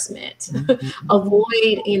embarrassment,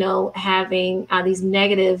 avoid, having these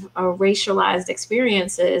negative or racialized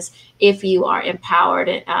experiences if you are empowered,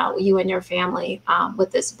 you and your family,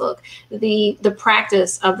 with this book. The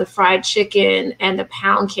practice of the fried chicken and the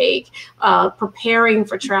pound cake, preparing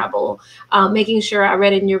for travel, making sure, I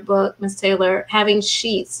read in your book, Ms. Taylor, having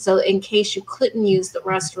sheets so in case you couldn't use the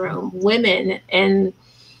restroom, women and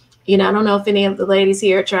I don't know if any of the ladies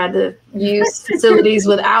here tried to use facilities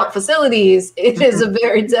without facilities. It is a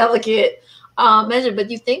very delicate measure, but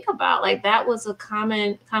you think about, like, that was a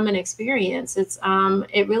common experience. It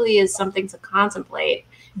really is something to contemplate,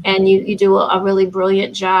 and you do a really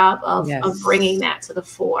brilliant job of bringing that to the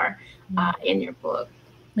fore in your book.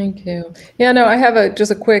 Thank you. Yeah, no, I have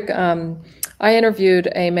just a quick. I interviewed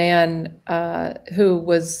a man who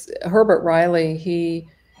was Herbert Riley. He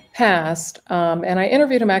passed, and I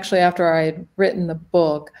interviewed him actually after I had written the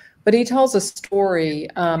book, but he tells a story,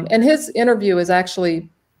 and his interview is actually,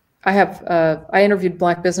 I interviewed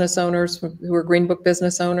Black business owners who are Green Book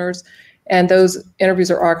business owners, and those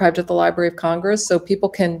interviews are archived at the Library of Congress, so people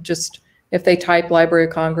can just, if they type Library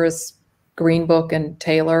of Congress, Green Book and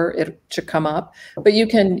Taylor, it should come up. But you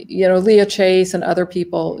can, Leah Chase and other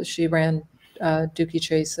people, she ran Dookie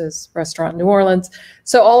Chase's restaurant in New Orleans.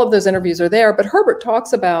 So all of those interviews are there. But Herbert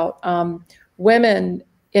talks about women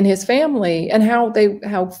in his family and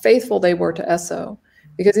how faithful they were to Esso.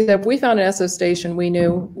 Because he said, if we found an Esso station, we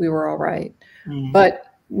knew we were all right. But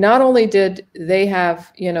not only did they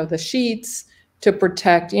have, the sheets to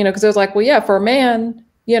protect, because it was like, well, yeah, for a man,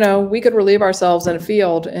 we could relieve ourselves in a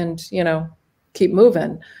field and, keep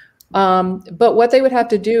moving. But what they would have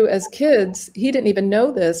to do as kids, he didn't even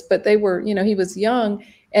know this, but they were, he was young,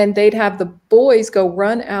 and they'd have the boys go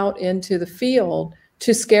run out into the field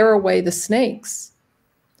to scare away the snakes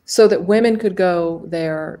so that women could go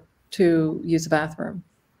there to use the bathroom.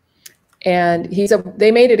 And he said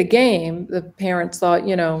they made it a game. The parents thought,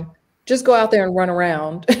 just go out there and run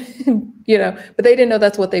around, but they didn't know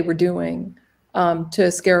that's what they were doing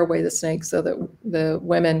to scare away the snakes so that the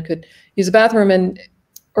women could use the bathroom. And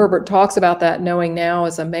Herbert talks about that, knowing now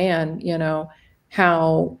as a man,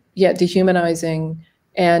 how dehumanizing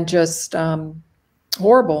and just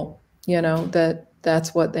horrible,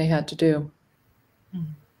 that's what they had to do.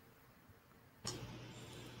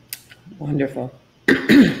 Wonderful.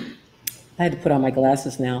 I had to put on my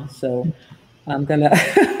glasses now, so I'm gonna,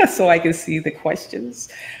 so I can see the questions.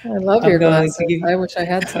 I love your glasses. I wish I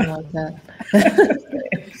had some like that.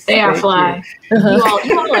 They are fly.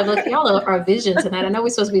 Y'all are vision tonight. I know we're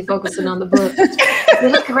supposed to be focusing on the book. You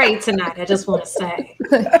look great tonight. I just want to say.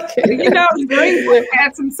 The Green Book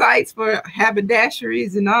had some sites for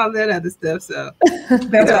haberdasheries and all that other stuff. So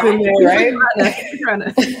that's in there, right? Trying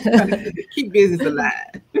to keep business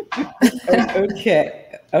alive.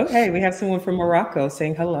 Okay, we have someone from Morocco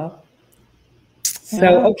saying hello.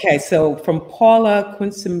 So from Paula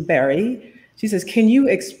Quinsonberry, she says, can you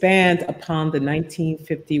expand upon the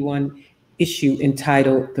 1951 issue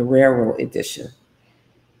entitled The Railroad Edition?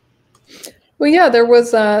 Well, yeah, there were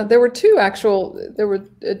two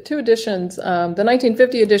editions. The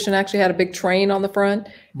 1950 edition actually had a big train on the front,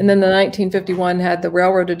 and then the 1951 had the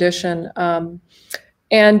railroad edition.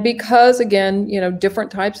 And because, again,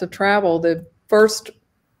 different types of travel, the first,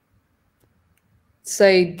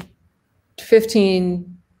 say,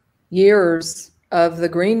 15 years of the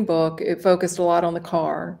Green Book, it focused a lot on the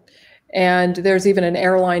car. And there's even an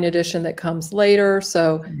airline edition that comes later.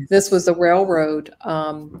 So this was the railroad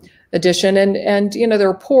edition. And there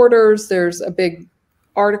are porters. There's a big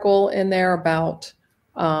article in there about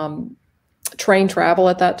train travel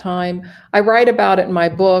at that time. I write about it in my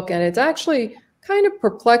book, and it's actually kind of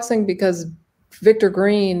perplexing because Victor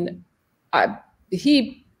Green,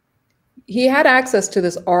 he had access to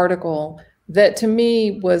this article that to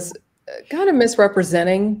me was kind of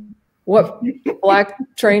misrepresenting what Black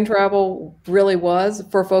train travel really was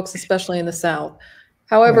for folks, especially in the South.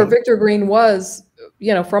 However, Victor Green was,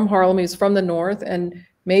 from Harlem. He was from the North. And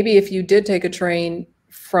maybe if you did take a train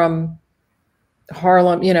from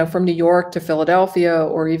Harlem, from New York to Philadelphia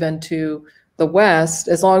or even to the West,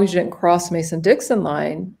 as long as you didn't cross Mason-Dixon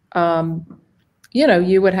line,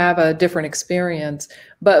 you would have a different experience.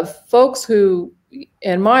 But folks who,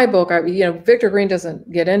 in my book, Victor Green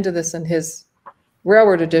doesn't get into this in his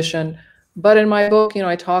railroad edition, but in my book,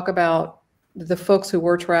 I talk about the folks who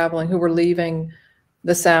were traveling, who were leaving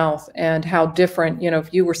the South, and how different,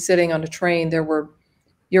 if you were sitting on a train,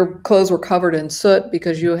 your clothes were covered in soot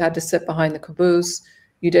because you had to sit behind the caboose.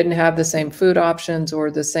 You didn't have the same food options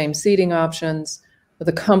or the same seating options, or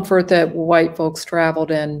the comfort that white folks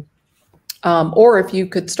traveled in. Or if you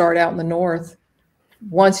could start out in the North,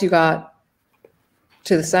 once you got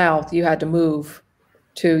to the South, you had to move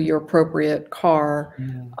to your appropriate car.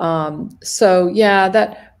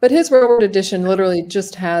 But his railroad edition literally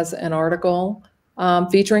just has an article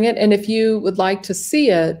featuring it. And if you would like to see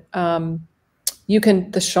it,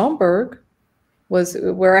 the Schaumburg was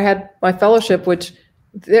where I had my fellowship, which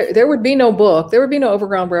there would be no book. There would be no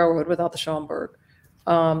Overground Railroad without the Schaumburg.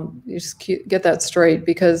 You just get that straight,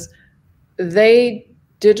 because they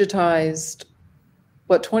digitized,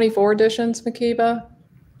 24 editions, Makiba?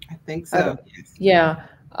 I think so. Yeah.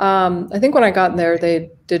 I think when I got in there,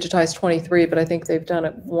 they digitized 23, but I think they've done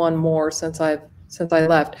it one more since I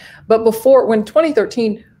left. But when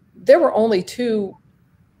 2013, there were only 2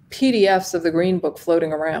 PDFs of the Green Book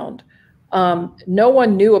floating around. No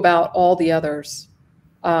one knew about all the others.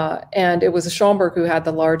 And it was a Schaumburg who had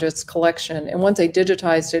the largest collection. And once they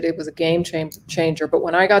digitized it, it was a game changer. But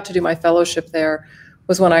when I got to do my fellowship there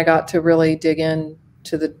was when I got to really dig in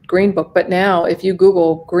to the Green Book. But now if you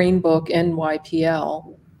Google Green Book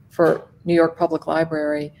NYPL for New York Public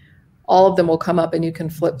Library, all of them will come up and you can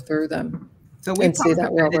flip through them and see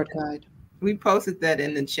that railroad guide. We posted that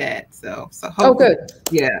in the chat. So Oh, good.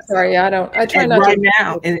 Yeah. Sorry, I try not right to.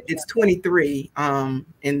 now, and it's 23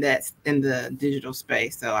 in the digital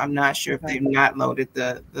space. So I'm not sure if they've not loaded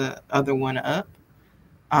the other one up.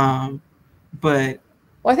 But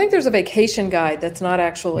well, I think there's a vacation guide that's not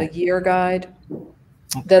actually a year guide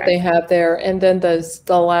okay. that they have there, and then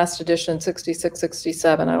the last edition, 66,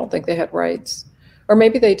 67. I don't think they had rights, or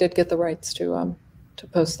maybe they did get the rights to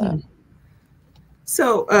post that.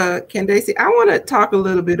 So, Candacy, I want to talk a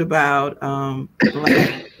little bit about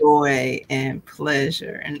Black joy and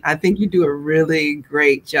pleasure, and I think you do a really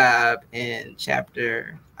great job in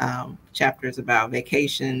chapters about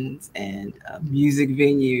vacations and music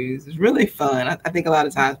venues. It's really fun. I think a lot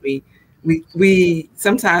of times we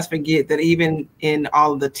sometimes forget that even in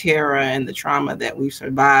all of the terror and the trauma that we've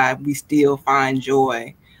survived, we still find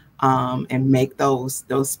joy and make those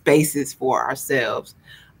spaces for ourselves.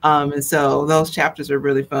 And so those chapters are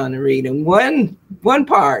really fun to read. And one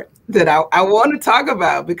part that I want to talk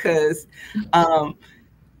about, because the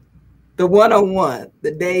one-on-one,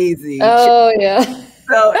 the Daisy. Oh, yeah.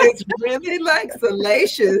 So it's really like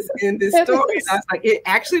salacious in this story. And I was like, it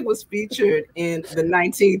actually was featured in the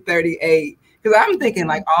 1938. Because I'm thinking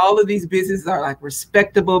like all of these businesses are like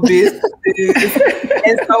respectable businesses.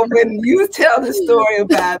 And so when you tell the story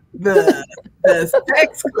about the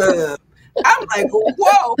sex club, I'm like,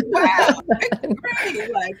 whoa, wow, that's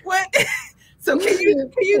great. Like, what? So can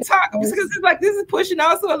you talk? Because it's like this is pushing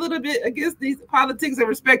also a little bit against these politics of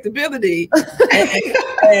respectability.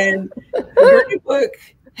 And the Green Book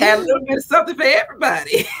had a little bit of something for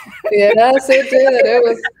everybody. Yes, it did. It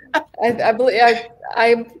was. I believe.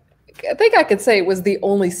 I think I could say it was the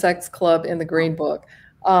only sex club in the Green Book.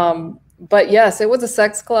 But yes, it was a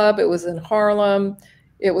sex club. It was in Harlem.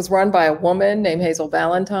 It was run by a woman named Hazel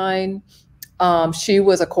Valentine. She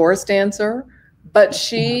was a chorus dancer, but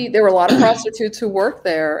there were a lot of prostitutes who worked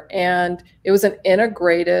there, and it was an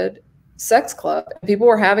integrated sex club. People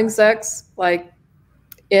were having sex, and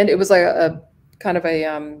it was like a kind of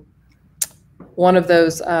a one of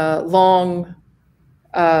those long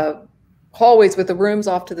hallways with the rooms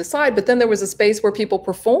off to the side. But then there was a space where people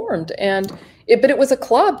performed, but it was a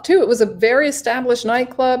club too. It was a very established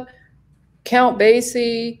nightclub. Count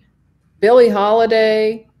Basie, Billie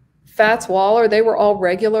Holiday, Fats Waller, they were all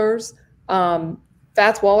regulars.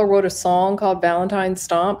 Fats Waller wrote a song called Valentine's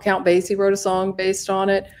Stomp. Count Basie wrote a song based on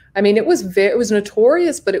it. I mean, it was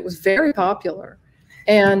notorious, but it was very popular.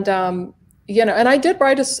 And, and I did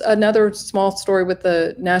write another small story with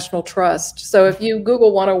the National Trust. So if you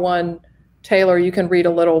Google 101 Taylor, you can read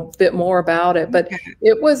a little bit more about it. But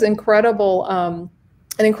it was incredible, an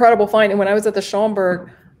incredible find. And when I was at the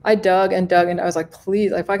Schomburg, I dug and dug, and I was like,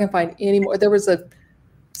 please, if I can find any more. There was a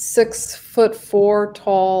 6'4"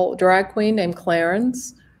 tall drag queen named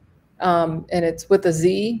Clarence, and it's with a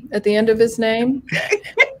Z at the end of his name,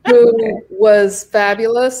 who was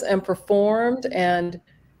fabulous and performed. And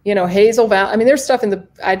Hazel there's stuff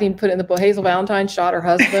I didn't put it in the book. Hazel Valentine shot her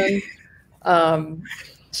husband,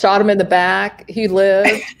 shot him in the back. He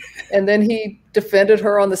lived, and then he defended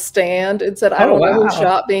her on the stand and said, "I don't know who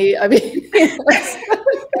shot me." I mean,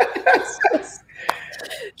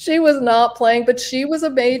 she was not playing, but she was a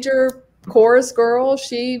major chorus girl.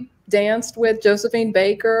 She danced with Josephine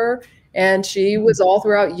Baker, and she was all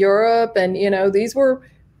throughout Europe. And, these were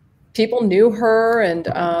people knew her,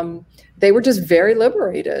 and they were just very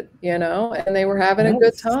liberated, and they were having a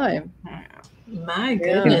good time. My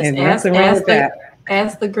goodness. And that's around that.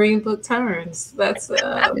 As the Green Book turns. That's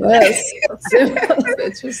yes. That's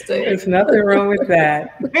interesting. There's nothing wrong with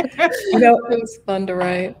that. It was fun to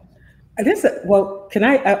write. Can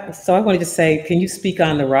I? So I wanted to say, can you speak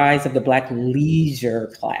on the rise of the Black leisure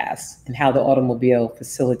class and how the automobile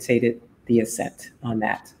facilitated the ascent on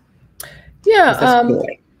that? Yeah.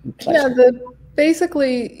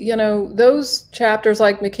 Basically, those chapters,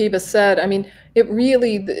 like Makiba said, I mean, it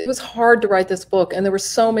was hard to write this book, and there were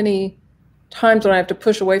so many times when I have to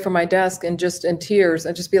push away from my desk and just in tears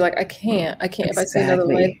and just be like, I can't. Exactly. If I see another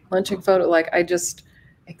lynching photo, it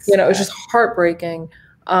was just heartbreaking.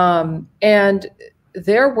 And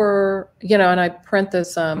there were, and I print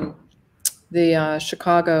this, the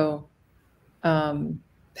Chicago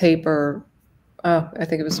paper, I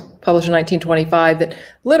think it was published in 1925, that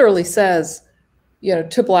literally says,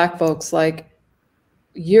 to Black folks,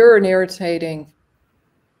 you're an irritating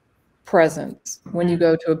presence when you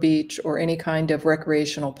go to a beach or any kind of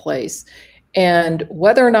recreational place. And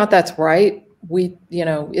whether or not that's right,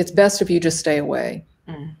 it's best if you just stay away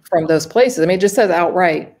from those places. I mean, it just says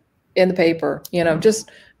outright in the paper,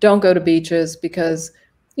 just don't go to beaches, because,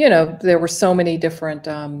 there were so many different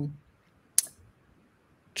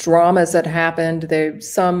dramas that happened.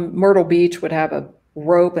 Some Myrtle Beach would have a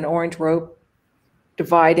rope, an orange rope,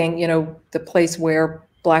 dividing, the place where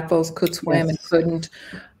Black folks could swim and couldn't.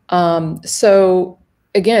 So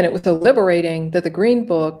again, it was so liberating that the Green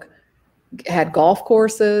Book had golf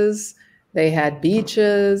courses, they had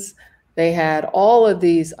beaches, they had all of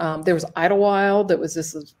these. There was Idlewild, that was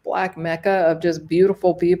this Black mecca of just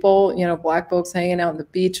beautiful people, Black folks hanging out on the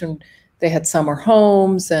beach, and they had summer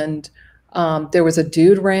homes, and there was a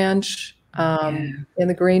dude ranch in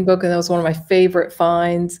the Green Book, and that was one of my favorite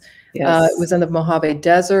finds. It was in the Mojave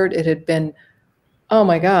Desert. It had been, oh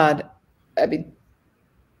my God, I mean,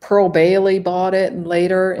 Pearl Bailey bought it, and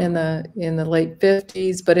later in the late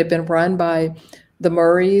 50s, but it had been run by the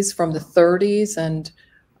Murrays from the 30s, and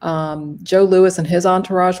Joe Louis and his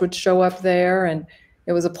entourage would show up there, and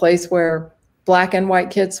it was a place where Black and white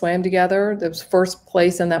kids swam together. It was first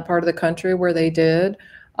place in that part of the country where they did,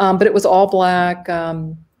 but it was all Black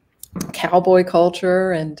cowboy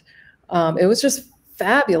culture, and it was just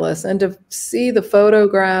fabulous. And to see the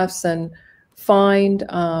photographs and find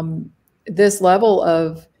this level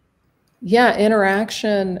of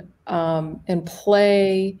interaction and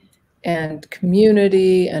play and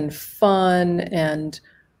community and fun, and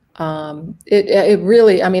it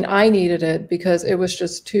really, I mean, I needed it because it was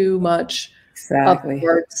just too much of the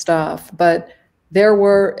hard stuff. But there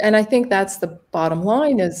were, and I think that's the bottom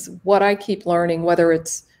line, is what I keep learning, whether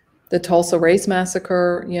it's the Tulsa Race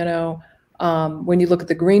Massacre, when you look at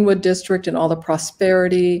the Greenwood District and all the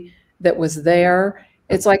prosperity that was there,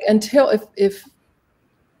 it's like, until if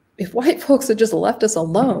white folks had just left us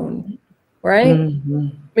alone, right? I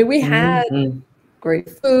mean, we had great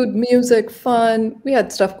food, music, fun. We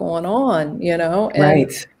had stuff going on,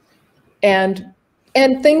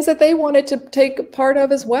 and things that they wanted to take part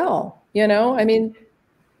of as well, I mean,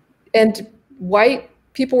 and white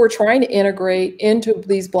people were trying to integrate into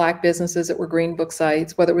these Black businesses that were Green Book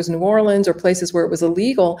sites, whether it was New Orleans or places where it was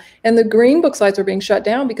illegal. And the Green Book sites were being shut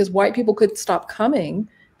down because white people couldn't stop coming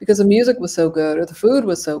because the music was so good or the food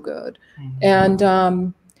was so good.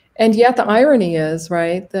 And yet the irony is,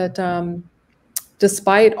 right, that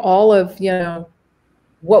despite all of,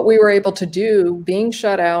 what we were able to do, being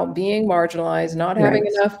shut out, being marginalized, not having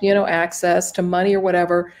enough, access to money or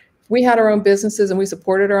whatever, we had our own businesses and we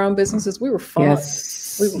supported our own businesses, we were fine.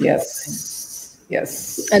 Yes.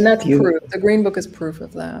 And that's proof. The Green Book is proof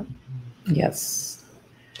of that. Yes.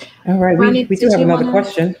 All right. Ronnie, we do have another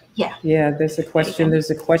question. Yeah, there's a question.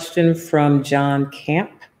 There's a question from John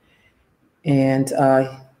Camp. And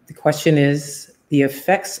the question is, the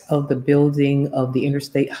effects of the building of the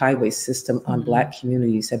interstate highway system on Black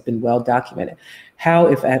communities have been well documented. How,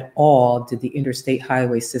 if at all, did the interstate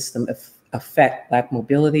highway system affect Black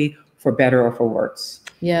mobility, for better or for worse?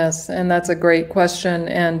 Yes, and that's a great question.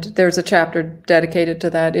 And there's a chapter dedicated to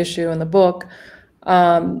that issue in the book,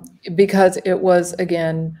 because it was,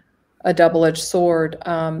 again, a double-edged sword.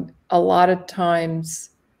 A lot of times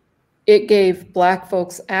it gave Black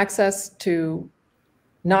folks access to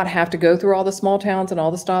not have to go through all the small towns and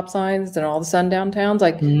all the stop signs and all the sundown towns.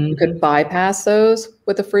 Like you could bypass those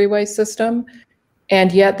with the freeway system.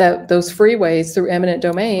 And yet those freeways through eminent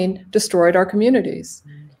domain destroyed our communities.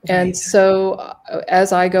 And so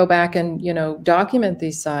as I go back and, document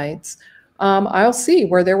these sites, I'll see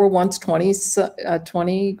where there were once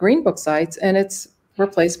 20 Green Book sites, and it's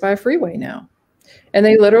replaced by a freeway now. And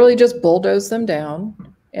they literally just bulldozed them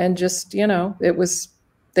down, and just,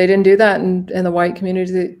 they didn't do that in the white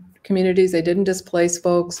communities. They didn't displace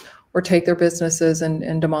folks or take their businesses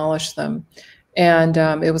and demolish them. And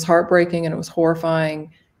it was heartbreaking, and it was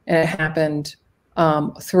horrifying, and it happened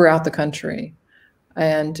throughout the country.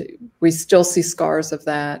 And we still see scars of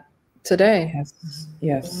that today.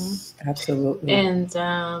 Yes, absolutely. And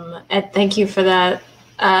thank you for that.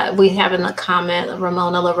 We have in the comment,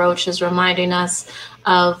 Ramona LaRoche is reminding us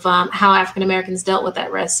of how African Americans dealt with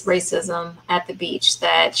that racism at the beach.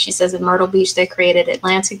 That she says in Myrtle Beach, they created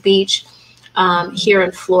Atlantic Beach. Here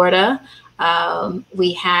in Florida,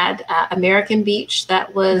 we had American Beach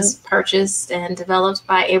that was purchased and developed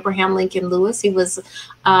by Abraham Lincoln Lewis. He was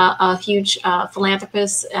a huge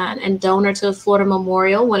philanthropist and donor to Florida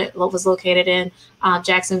Memorial when it was located in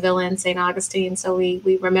Jacksonville and St. Augustine. So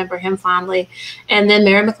we remember him fondly. And then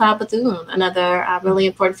Mary McLeod Bethune, another really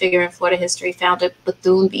important figure in Florida history, founded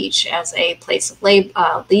Bethune Beach as a place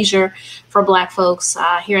of leisure for Black folks.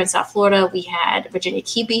 Here in South Florida, we had Virginia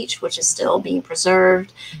Key Beach, which is still being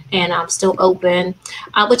preserved and still open,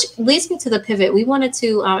 which leads me to the pivot. We wanted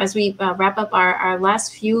to, as we wrap up our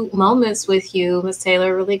last few moments with you, Ms.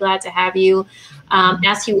 Taylor, really glad to have you,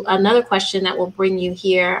 ask you another question that will bring you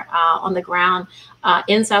here on the ground.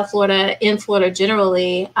 in South Florida, in Florida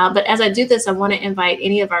generally. But as I do this, I want to invite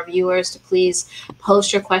any of our viewers to please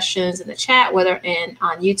post your questions in the chat, whether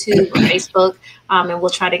on YouTube or Facebook, and we'll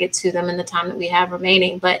try to get to them in the time that we have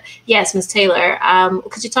remaining. But yes, Ms. Taylor,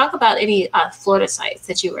 could you talk about any Florida sites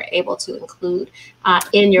that you were able to include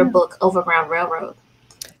in your book, Overground Railroad?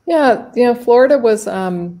 Yeah, Florida was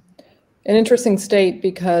an interesting state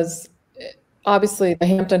because obviously the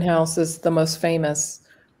Hampton House is the most famous,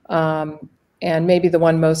 and maybe the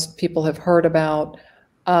one most people have heard about.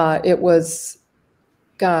 It was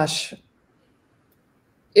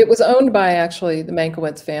owned by actually the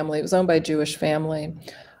Mankiewicz family. It was owned by a Jewish family,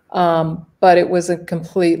 but it was a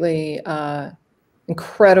completely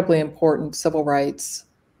incredibly important civil rights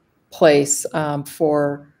place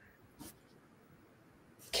for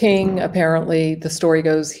King. Apparently, the story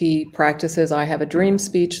goes he practices "I Have a Dream"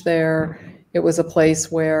 speech there. It was a place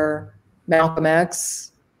where Malcolm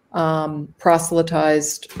X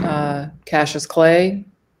proselytized Cassius Clay.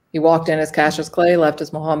 He walked in as Cassius Clay, left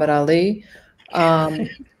as Muhammad Ali.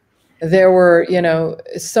 There were,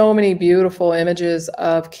 so many beautiful images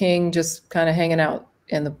of King just kind of hanging out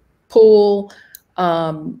in the pool,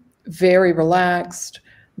 very relaxed.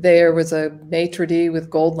 There was a maitre d' with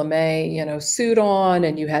gold lame, suit on,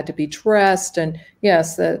 and you had to be dressed. And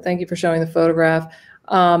yes, thank you for showing the photograph.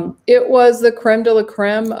 It was the creme de la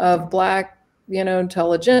creme of Black,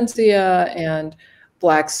 intelligentsia and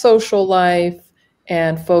Black social life,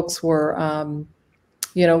 and folks were,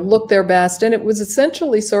 looked their best. And it was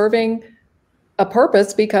essentially serving a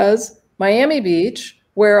purpose because Miami Beach,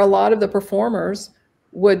 where a lot of the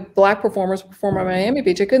Black performers perform on Miami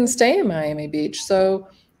Beach, they couldn't stay in Miami Beach. So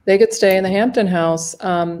they could stay in the Hampton House,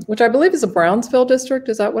 which I believe is a Brownsville district.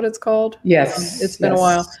 Is that what it's called? Yes. It's been a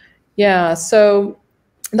while. Yeah. So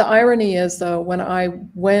the irony is, though, when I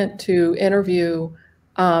went to interview,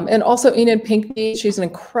 and also Enid Pinckney, she's an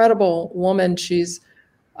incredible woman. She's,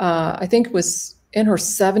 I think was in her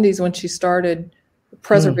 70s when she started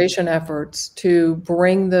preservation efforts to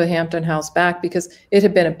bring the Hampton House back because it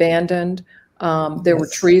had been abandoned. There were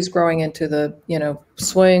trees growing into the,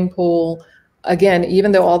 swimming pool. Again,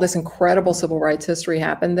 even though all this incredible civil rights history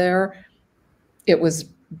happened there, it was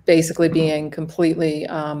basically being completely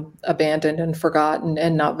abandoned and forgotten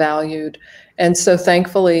and not valued. And so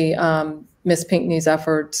thankfully, Miss Pinckney's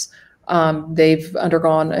efforts, they've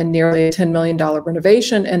undergone a nearly $10 million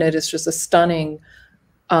renovation, and it is just a stunning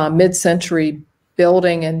mid-century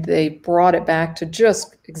building, and they brought it back to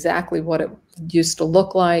just exactly what it used to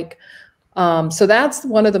look like. So that's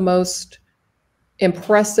one of the most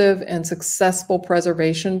impressive and successful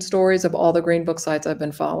preservation stories of all the Green Book sites I've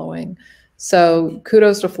been following. So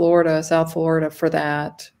kudos to Florida, South Florida, for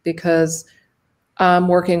that, because I'm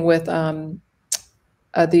working with the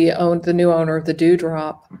new owner of the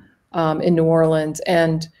Dewdrop in New Orleans,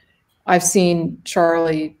 and I've seen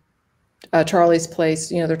Charlie's place.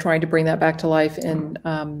 They're trying to bring that back to life in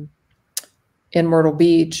Myrtle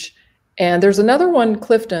Beach, and there's another one,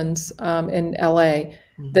 Clifton's, in LA,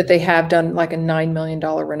 that they have done like a $9 million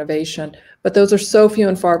renovation, but those are so few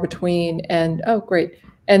and far between. And oh, great.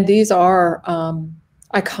 And these are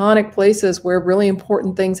iconic places where really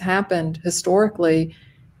important things happened historically.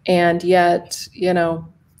 And yet,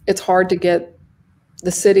 it's hard to get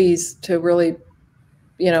the cities to really,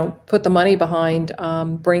 put the money behind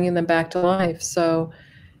bringing them back to life. So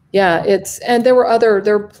yeah, and there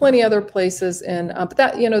were plenty other places but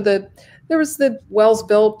that, there was the Wells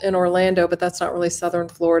Built in Orlando, but that's not really Southern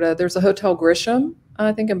Florida. There's a Hotel Grisham,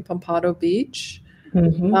 I think, in Pompano Beach.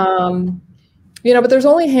 Mm-hmm. But there's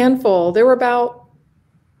only a handful. There were about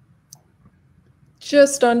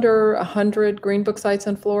just under 100 Green Book sites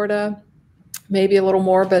in Florida, maybe a little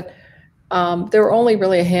more, but there were only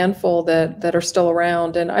really a handful that are still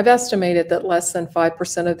around. And I've estimated that less than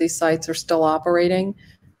 5% of these sites are still operating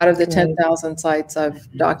out of the 10,000 sites I've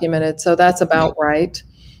documented. So that's about right.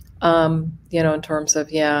 In terms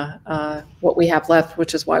of, what we have left,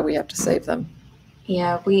 which is why we have to save them.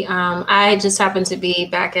 Yeah, I just happened to be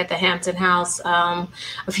back at the Hampton House a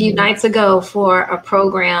few nights ago for a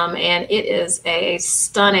program, and it is a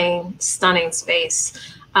stunning, stunning space.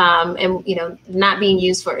 And, not being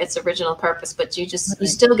used for its original purpose, but you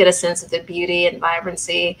still get a sense of the beauty and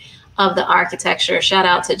vibrancy of the architecture. Shout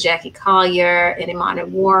out to Jackie Collier and Imani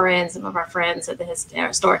Warren, some of our friends at the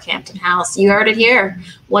historic Hampton House. You heard it here.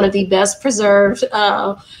 One of the best preserved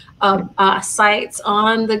sites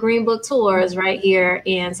on the Green Book tour is right here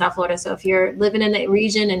in South Florida. So if you're living in the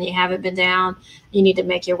region and you haven't been down, you need to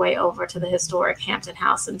make your way over to the historic Hampton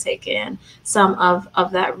House and take in some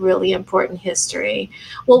of that really important history.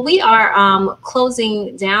 Well, we are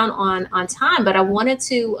closing down on time, but I wanted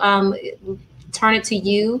to turn it to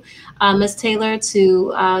you, Ms. Taylor,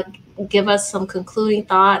 to give us some concluding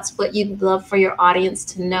thoughts, what you'd love for your audience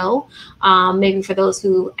to know. Maybe for those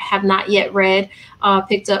who have not yet read,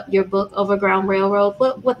 picked up your book, Overground Railroad,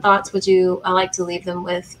 what thoughts would you like to leave them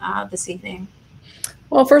with this evening?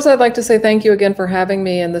 Well, first, I'd like to say thank you again for having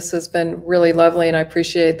me. And this has been really lovely. And I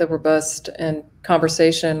appreciate the robust and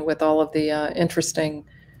conversation with all of the interesting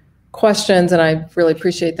questions. And I really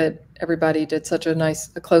appreciate that everybody did such a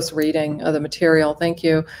close reading of the material. Thank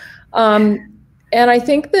you. And I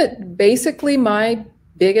think that basically my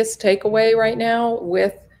biggest takeaway right now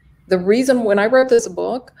with the reason when I wrote this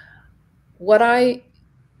book, what I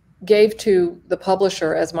gave to the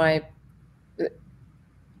publisher as my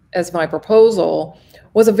proposal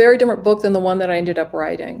was a very different book than the one that I ended up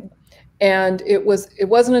writing. And it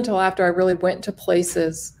wasn't until after I really went to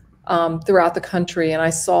places throughout the country and I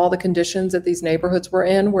saw the conditions that these neighborhoods were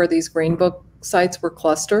in, where these green book sites were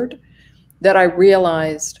clustered, that I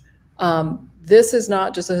realized this is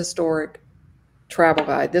not just a historic travel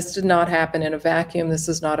guide. This did not happen in a vacuum. This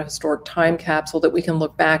is not a historic time capsule that we can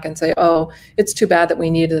look back and say, oh, it's too bad that we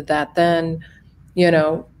needed that then. You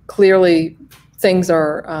know, clearly things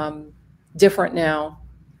are different now.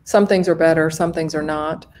 Some things are better, some things are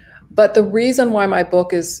not. But the reason why my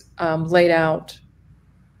book is laid out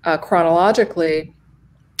chronologically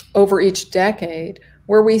over each decade,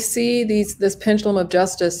 where we see this pendulum of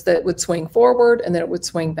justice that would swing forward and then it would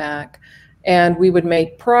swing back. And we would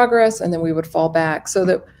make progress and then we would fall back. So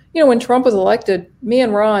that, you know, when Trump was elected, me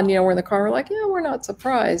and Ron, you know, we're in the car, we're like, yeah, we're not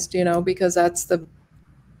surprised, you know, because that's the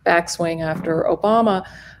backswing after Obama.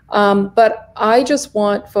 But I just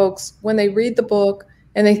want folks, when they read the book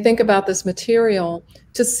and they think about this material,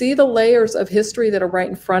 to see the layers of history that are right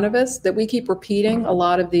in front of us, that we keep repeating a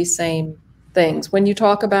lot of these same things. When you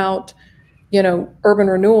talk about, you know, urban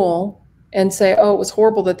renewal and say, oh, it was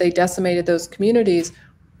horrible that they decimated those communities,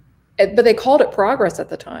 but they called it progress at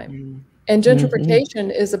the time. And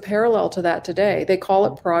gentrification is a parallel to that today. They call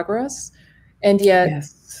it progress, and yet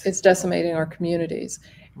it's decimating our communities.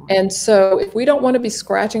 And so if we don't want to be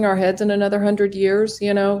scratching our heads in another 100 years,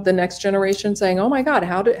 you know, the next generation saying, oh my God,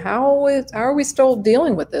 how are we still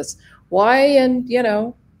dealing with this? Why, and, you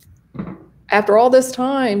know, after all this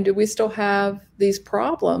time, do we still have these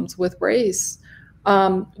problems with race?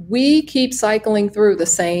 We keep cycling through the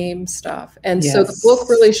same stuff. And so the book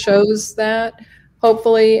really shows that,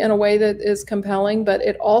 hopefully in a way that is compelling, but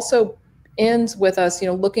it also ends with us, you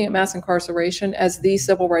know, looking at mass incarceration as the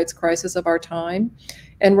civil rights crisis of our time.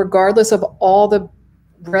 And regardless of all the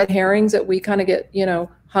red herrings that we kind of get, you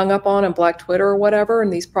know, hung up on Black Twitter or whatever,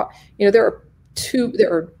 and these, you know, there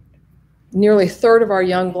are nearly a third of our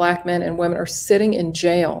young Black men and women are sitting in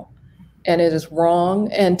jail, and it is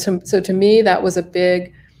wrong. And so to me, that was a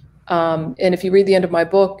big, and if you read the end of my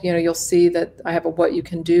book, you know, you'll see that I have a what you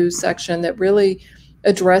can do section that really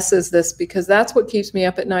addresses this, because that's what keeps me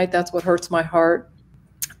up at night. That's what hurts my heart.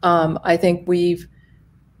 I think we've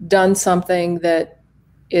done something that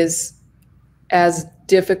is as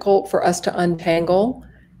difficult for us to untangle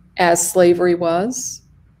as slavery was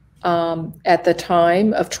at the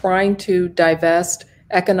time of trying to divest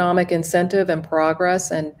economic incentive and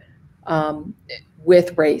progress and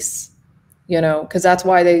with race, you know, because that's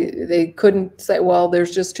why they couldn't say, well,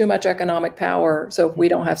 there's just too much economic power, so if we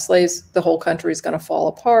don't have slaves, the whole country is going to fall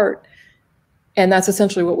apart. And that's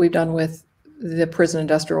essentially what we've done with the prison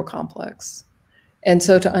industrial complex. And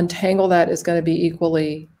so to untangle that is going to be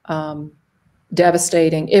equally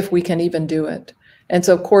devastating, if we can even do it. And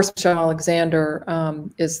so, of course, Michelle Alexander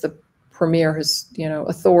is the premier, you know,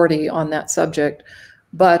 authority on that subject.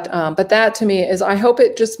 But that to me is, I hope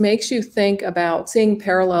it just makes you think about seeing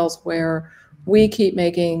parallels where we keep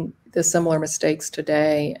making the similar mistakes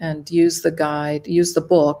today, and use the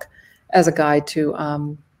book as a guide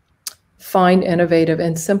to find innovative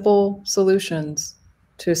and simple solutions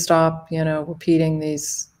to stop, you know, repeating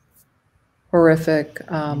these horrific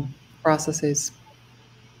processes.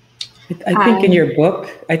 I think in your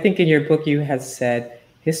book you have said,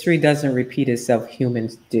 history doesn't repeat itself,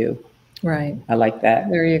 humans do. Right. I like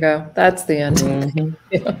that. There you go. That's the end. Mm-hmm.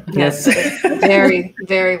 Yeah. Yes. Very,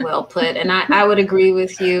 very well put. And I would agree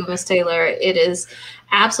with you, Ms. Taylor. It is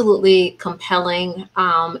absolutely compelling.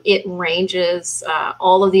 It ranges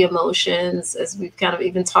all of the emotions, as we've kind of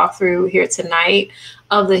even talked through here tonight,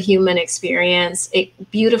 of the human experience.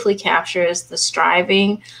 It beautifully captures the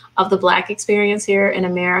striving of the Black experience here in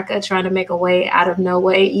America, trying to make a way out of no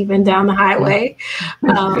way, even down the highway.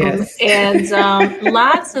 Yes. And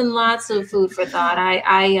lots and lots of food for thought.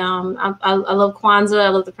 I love Kwanzaa. I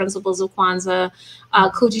love the principles of Kwanzaa.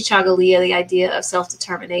 Kujichagulia, the idea of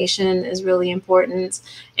self-determination, is really important.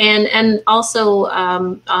 And also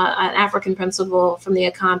an African principle from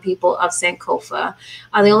the Akan people of Sankofa.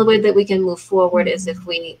 The only way that we can move forward is if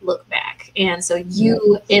we look back. And so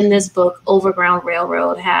you, in this book, Overground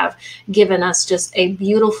Railroad, have given us just a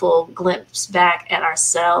beautiful glimpse back at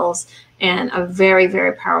ourselves and a very,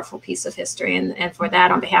 very powerful piece of history. And for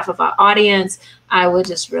that, on behalf of our audience, I would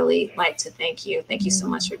just really like to thank you. Thank you so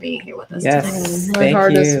much for being here with us Yes, today. My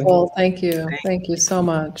heart is you. full. Thank you. Thank you so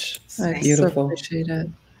much. I Beautiful. so appreciate it.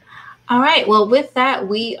 All right. Well, with that,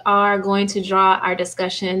 we are going to draw our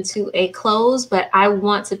discussion to a close, but I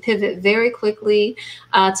want to pivot very quickly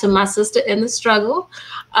to my sister in the struggle,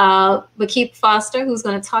 Makeep Foster, who's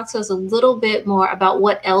going to talk to us a little bit more about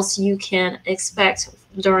what else you can expect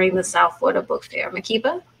during the South Florida Book Fair.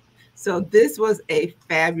 Makeepa? So this was a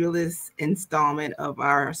fabulous installment of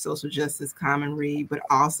our Social Justice Common Read, but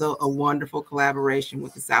also a wonderful collaboration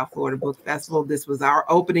with the South Florida Book Festival. This was our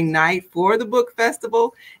opening night for the book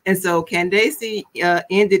festival. And so Candacy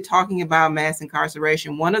ended talking about mass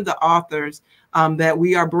incarceration. One of the authors that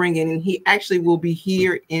we are bringing, and he actually will be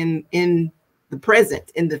here in the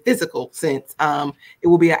present, in the physical sense. It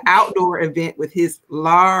will be an outdoor event with his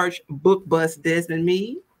large book bus, Desmond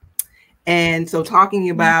Meade. And so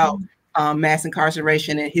talking about mass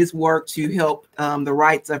incarceration and his work to help the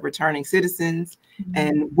rights of returning citizens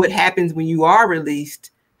and what happens when you are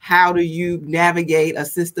released, how do you navigate a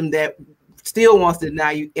system that still wants to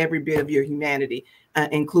deny you every bit of your humanity,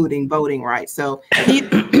 including voting rights. So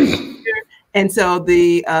and so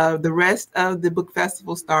the rest of the book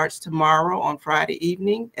festival starts tomorrow on Friday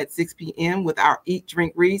evening at 6 p.m. with our Eat,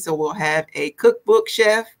 Drink, Read. So we'll have a cookbook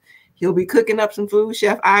chef. He'll be cooking up some food,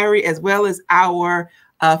 Chef Irie, as well as our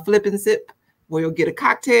Flip and Sip, where you'll get a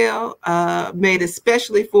cocktail made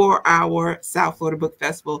especially for our South Florida Book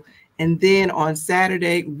Festival. And then on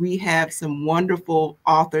Saturday, we have some wonderful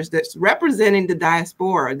authors that's representing the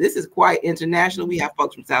diaspora. This is quite international. We have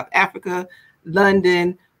folks from South Africa,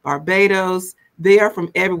 London, Barbados. They are from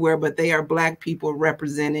everywhere, but they are Black people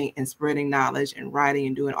representing and spreading knowledge and writing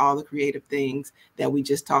and doing all the creative things that we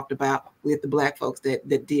just talked about with the Black folks that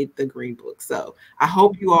did the Green Book. So I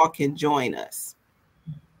hope you all can join us.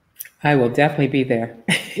 I will definitely be there.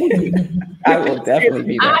 I will definitely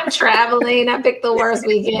be there. I'm traveling. I picked the worst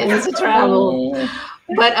weekend to travel.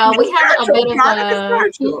 But we have a bit of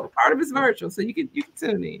part of it's virtual, so you can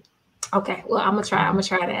tune in. Okay, well, I'm gonna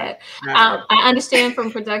try that. I understand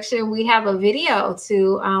from production we have a video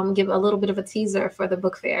to give a little bit of a teaser for the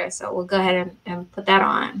book fair, so we'll go ahead and put that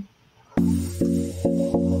on.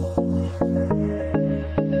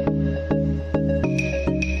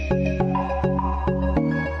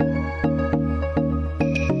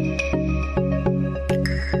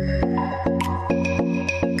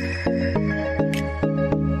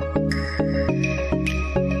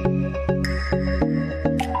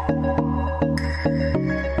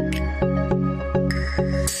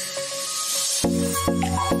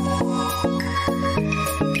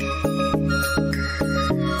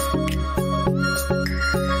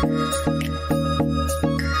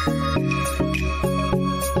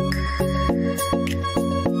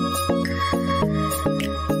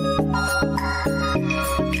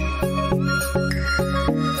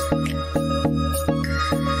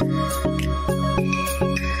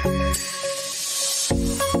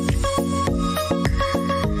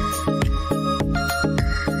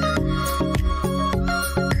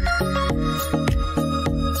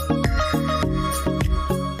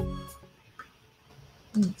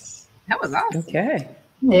 That was awesome. Okay.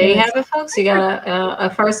 There you have it, folks. You got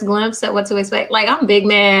a first glimpse at what to expect. Like, I'm big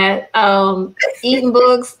mad, reading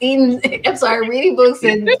books and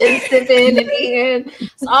sipping and eating.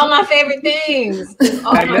 It's all my favorite things.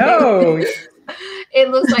 I know. It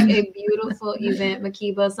looks like a beautiful event,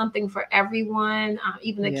 Makeepa, something for everyone,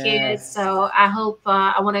 even the kids. So I hope,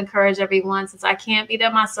 I want to encourage everyone, since I can't be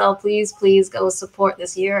there myself, please go support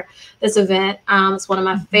this event. It's one of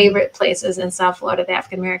my favorite places in South Florida, the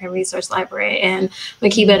African American Research Library, and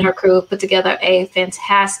Makeepa and her crew put together a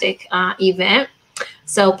fantastic event.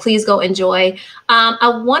 So please go enjoy.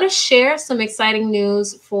 I want to share some exciting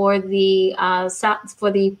news for the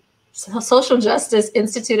Social Justice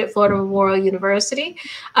Institute at Florida Memorial University.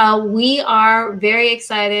 We are very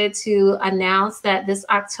excited to announce that this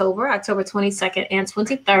October 22nd and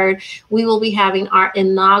 23rd, we will be having our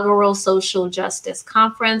inaugural Social Justice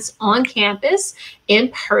Conference on campus in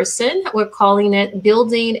person. We're calling it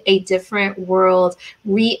Building a Different World,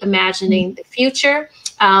 Reimagining the Future.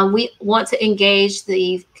 We want to engage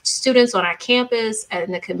the students on our campus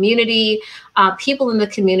and the community, people in the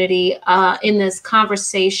community in this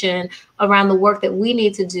conversation around the work that we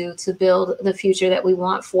need to do to build the future that we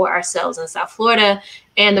want for ourselves in South Florida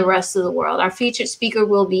and the rest of the world. Our featured speaker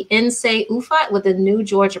will be Nsé Ufot with the New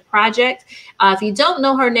Georgia Project. If you don't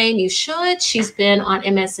know her name, you should. She's been on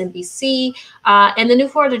MSNBC. And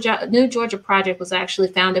the New Georgia Project was actually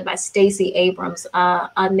founded by Stacey Abrams,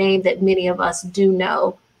 a name that many of us do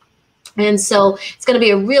know. And so it's going to be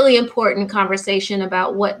a really important conversation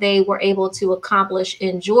about what they were able to accomplish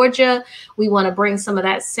in Georgia. We want to bring some of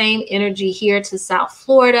that same energy here to South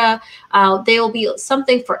Florida. There will be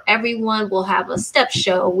something for everyone. We'll have a step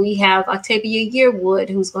show. We have Octavia Yearwood,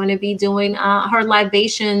 who's going to be doing her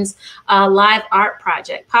Libations live art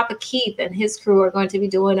project. Papa Keith and his crew are going to be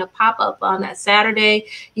doing a pop-up on that Saturday.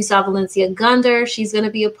 You saw Valencia Gunder. She's going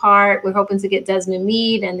to be a part. We're hoping to get Desmond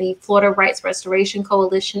Meade and the Florida Rights Restoration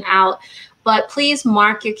Coalition out. But please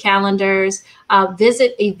mark your calendars.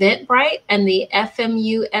 Visit Eventbrite and the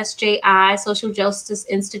FMU SJI Social Justice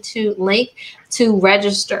Institute link to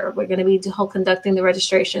register. We're going to be conducting the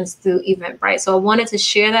registrations through Eventbrite. So I wanted to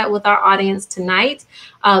share that with our audience tonight.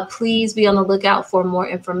 Please be on the lookout for more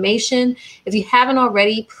information. If you haven't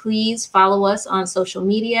already, please follow us on social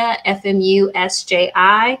media, FMU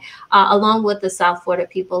SJI, along with the South Florida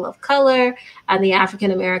People of Color and the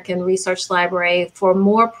African American Research Library for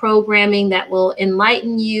more programming that will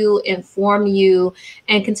enlighten you, inform you,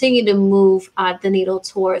 and continue to move the needle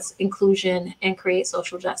towards inclusion and create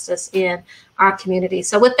social justice in our community.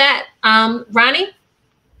 So with that, Ronnie,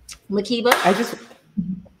 Makiba.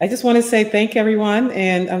 I just want to say thank everyone,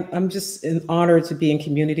 and I'm just an honor to be in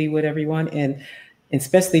community with everyone, and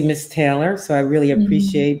especially Miss Taylor. So I really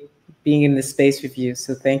appreciate being in this space with you.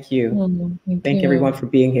 So thank you. Thank everyone for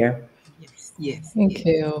being here. Yes. Thank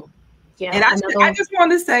you. Yeah. And I just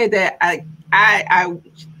want to say that I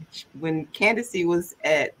when Candacy was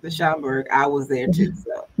at the Schaumburg, I was there too.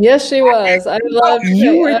 So yes, she was. I love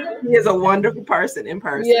you. She is a wonderful person in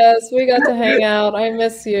person. Yes, we got to hang out. I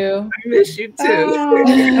miss you. I miss you too. Oh,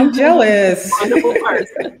 I'm jealous. Wonderful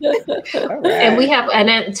person. All right. And we have, and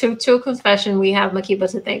then to a confession, we have Makiba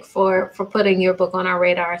to thank for putting your book on our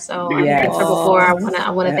radar. So yes. I thanked her before. I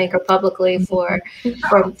want to thank her publicly for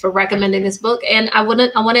recommending this book. And I want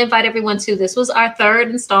to invite everyone to. This was our third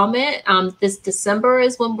installment. This December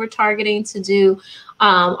is when we're targeting to do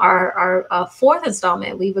our fourth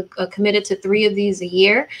installment. We've committed to 3 of these a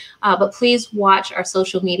year, but please watch our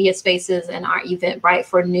social media spaces and our Eventbrite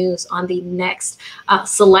for news on the next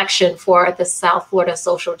selection for the South Florida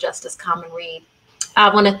Social Justice Common Read.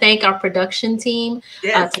 I want to thank our production team,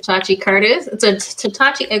 Tatachi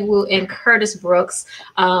Egwu and Curtis Brooks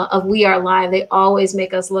of We Are Live. They always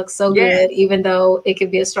make us look so good, even though it can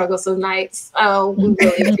be a struggle some nights. We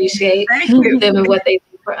really appreciate them and what they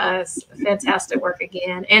do for us. Fantastic work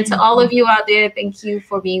again. And to all of you out there, thank you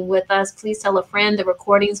for being with us. Please tell a friend. The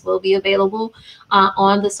recordings will be available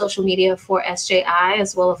on the social media for SJI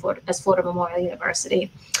as well as Florida Memorial University.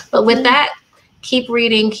 But with that, keep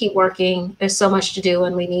reading, keep working. There's so much to do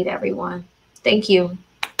and we need everyone. Thank you.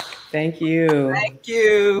 Thank you. Thank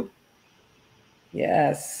you.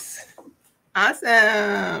 Yes.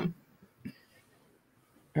 Awesome.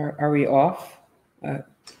 Are we off?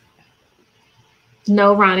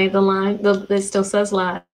 No, Ronnie, it still says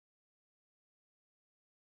live.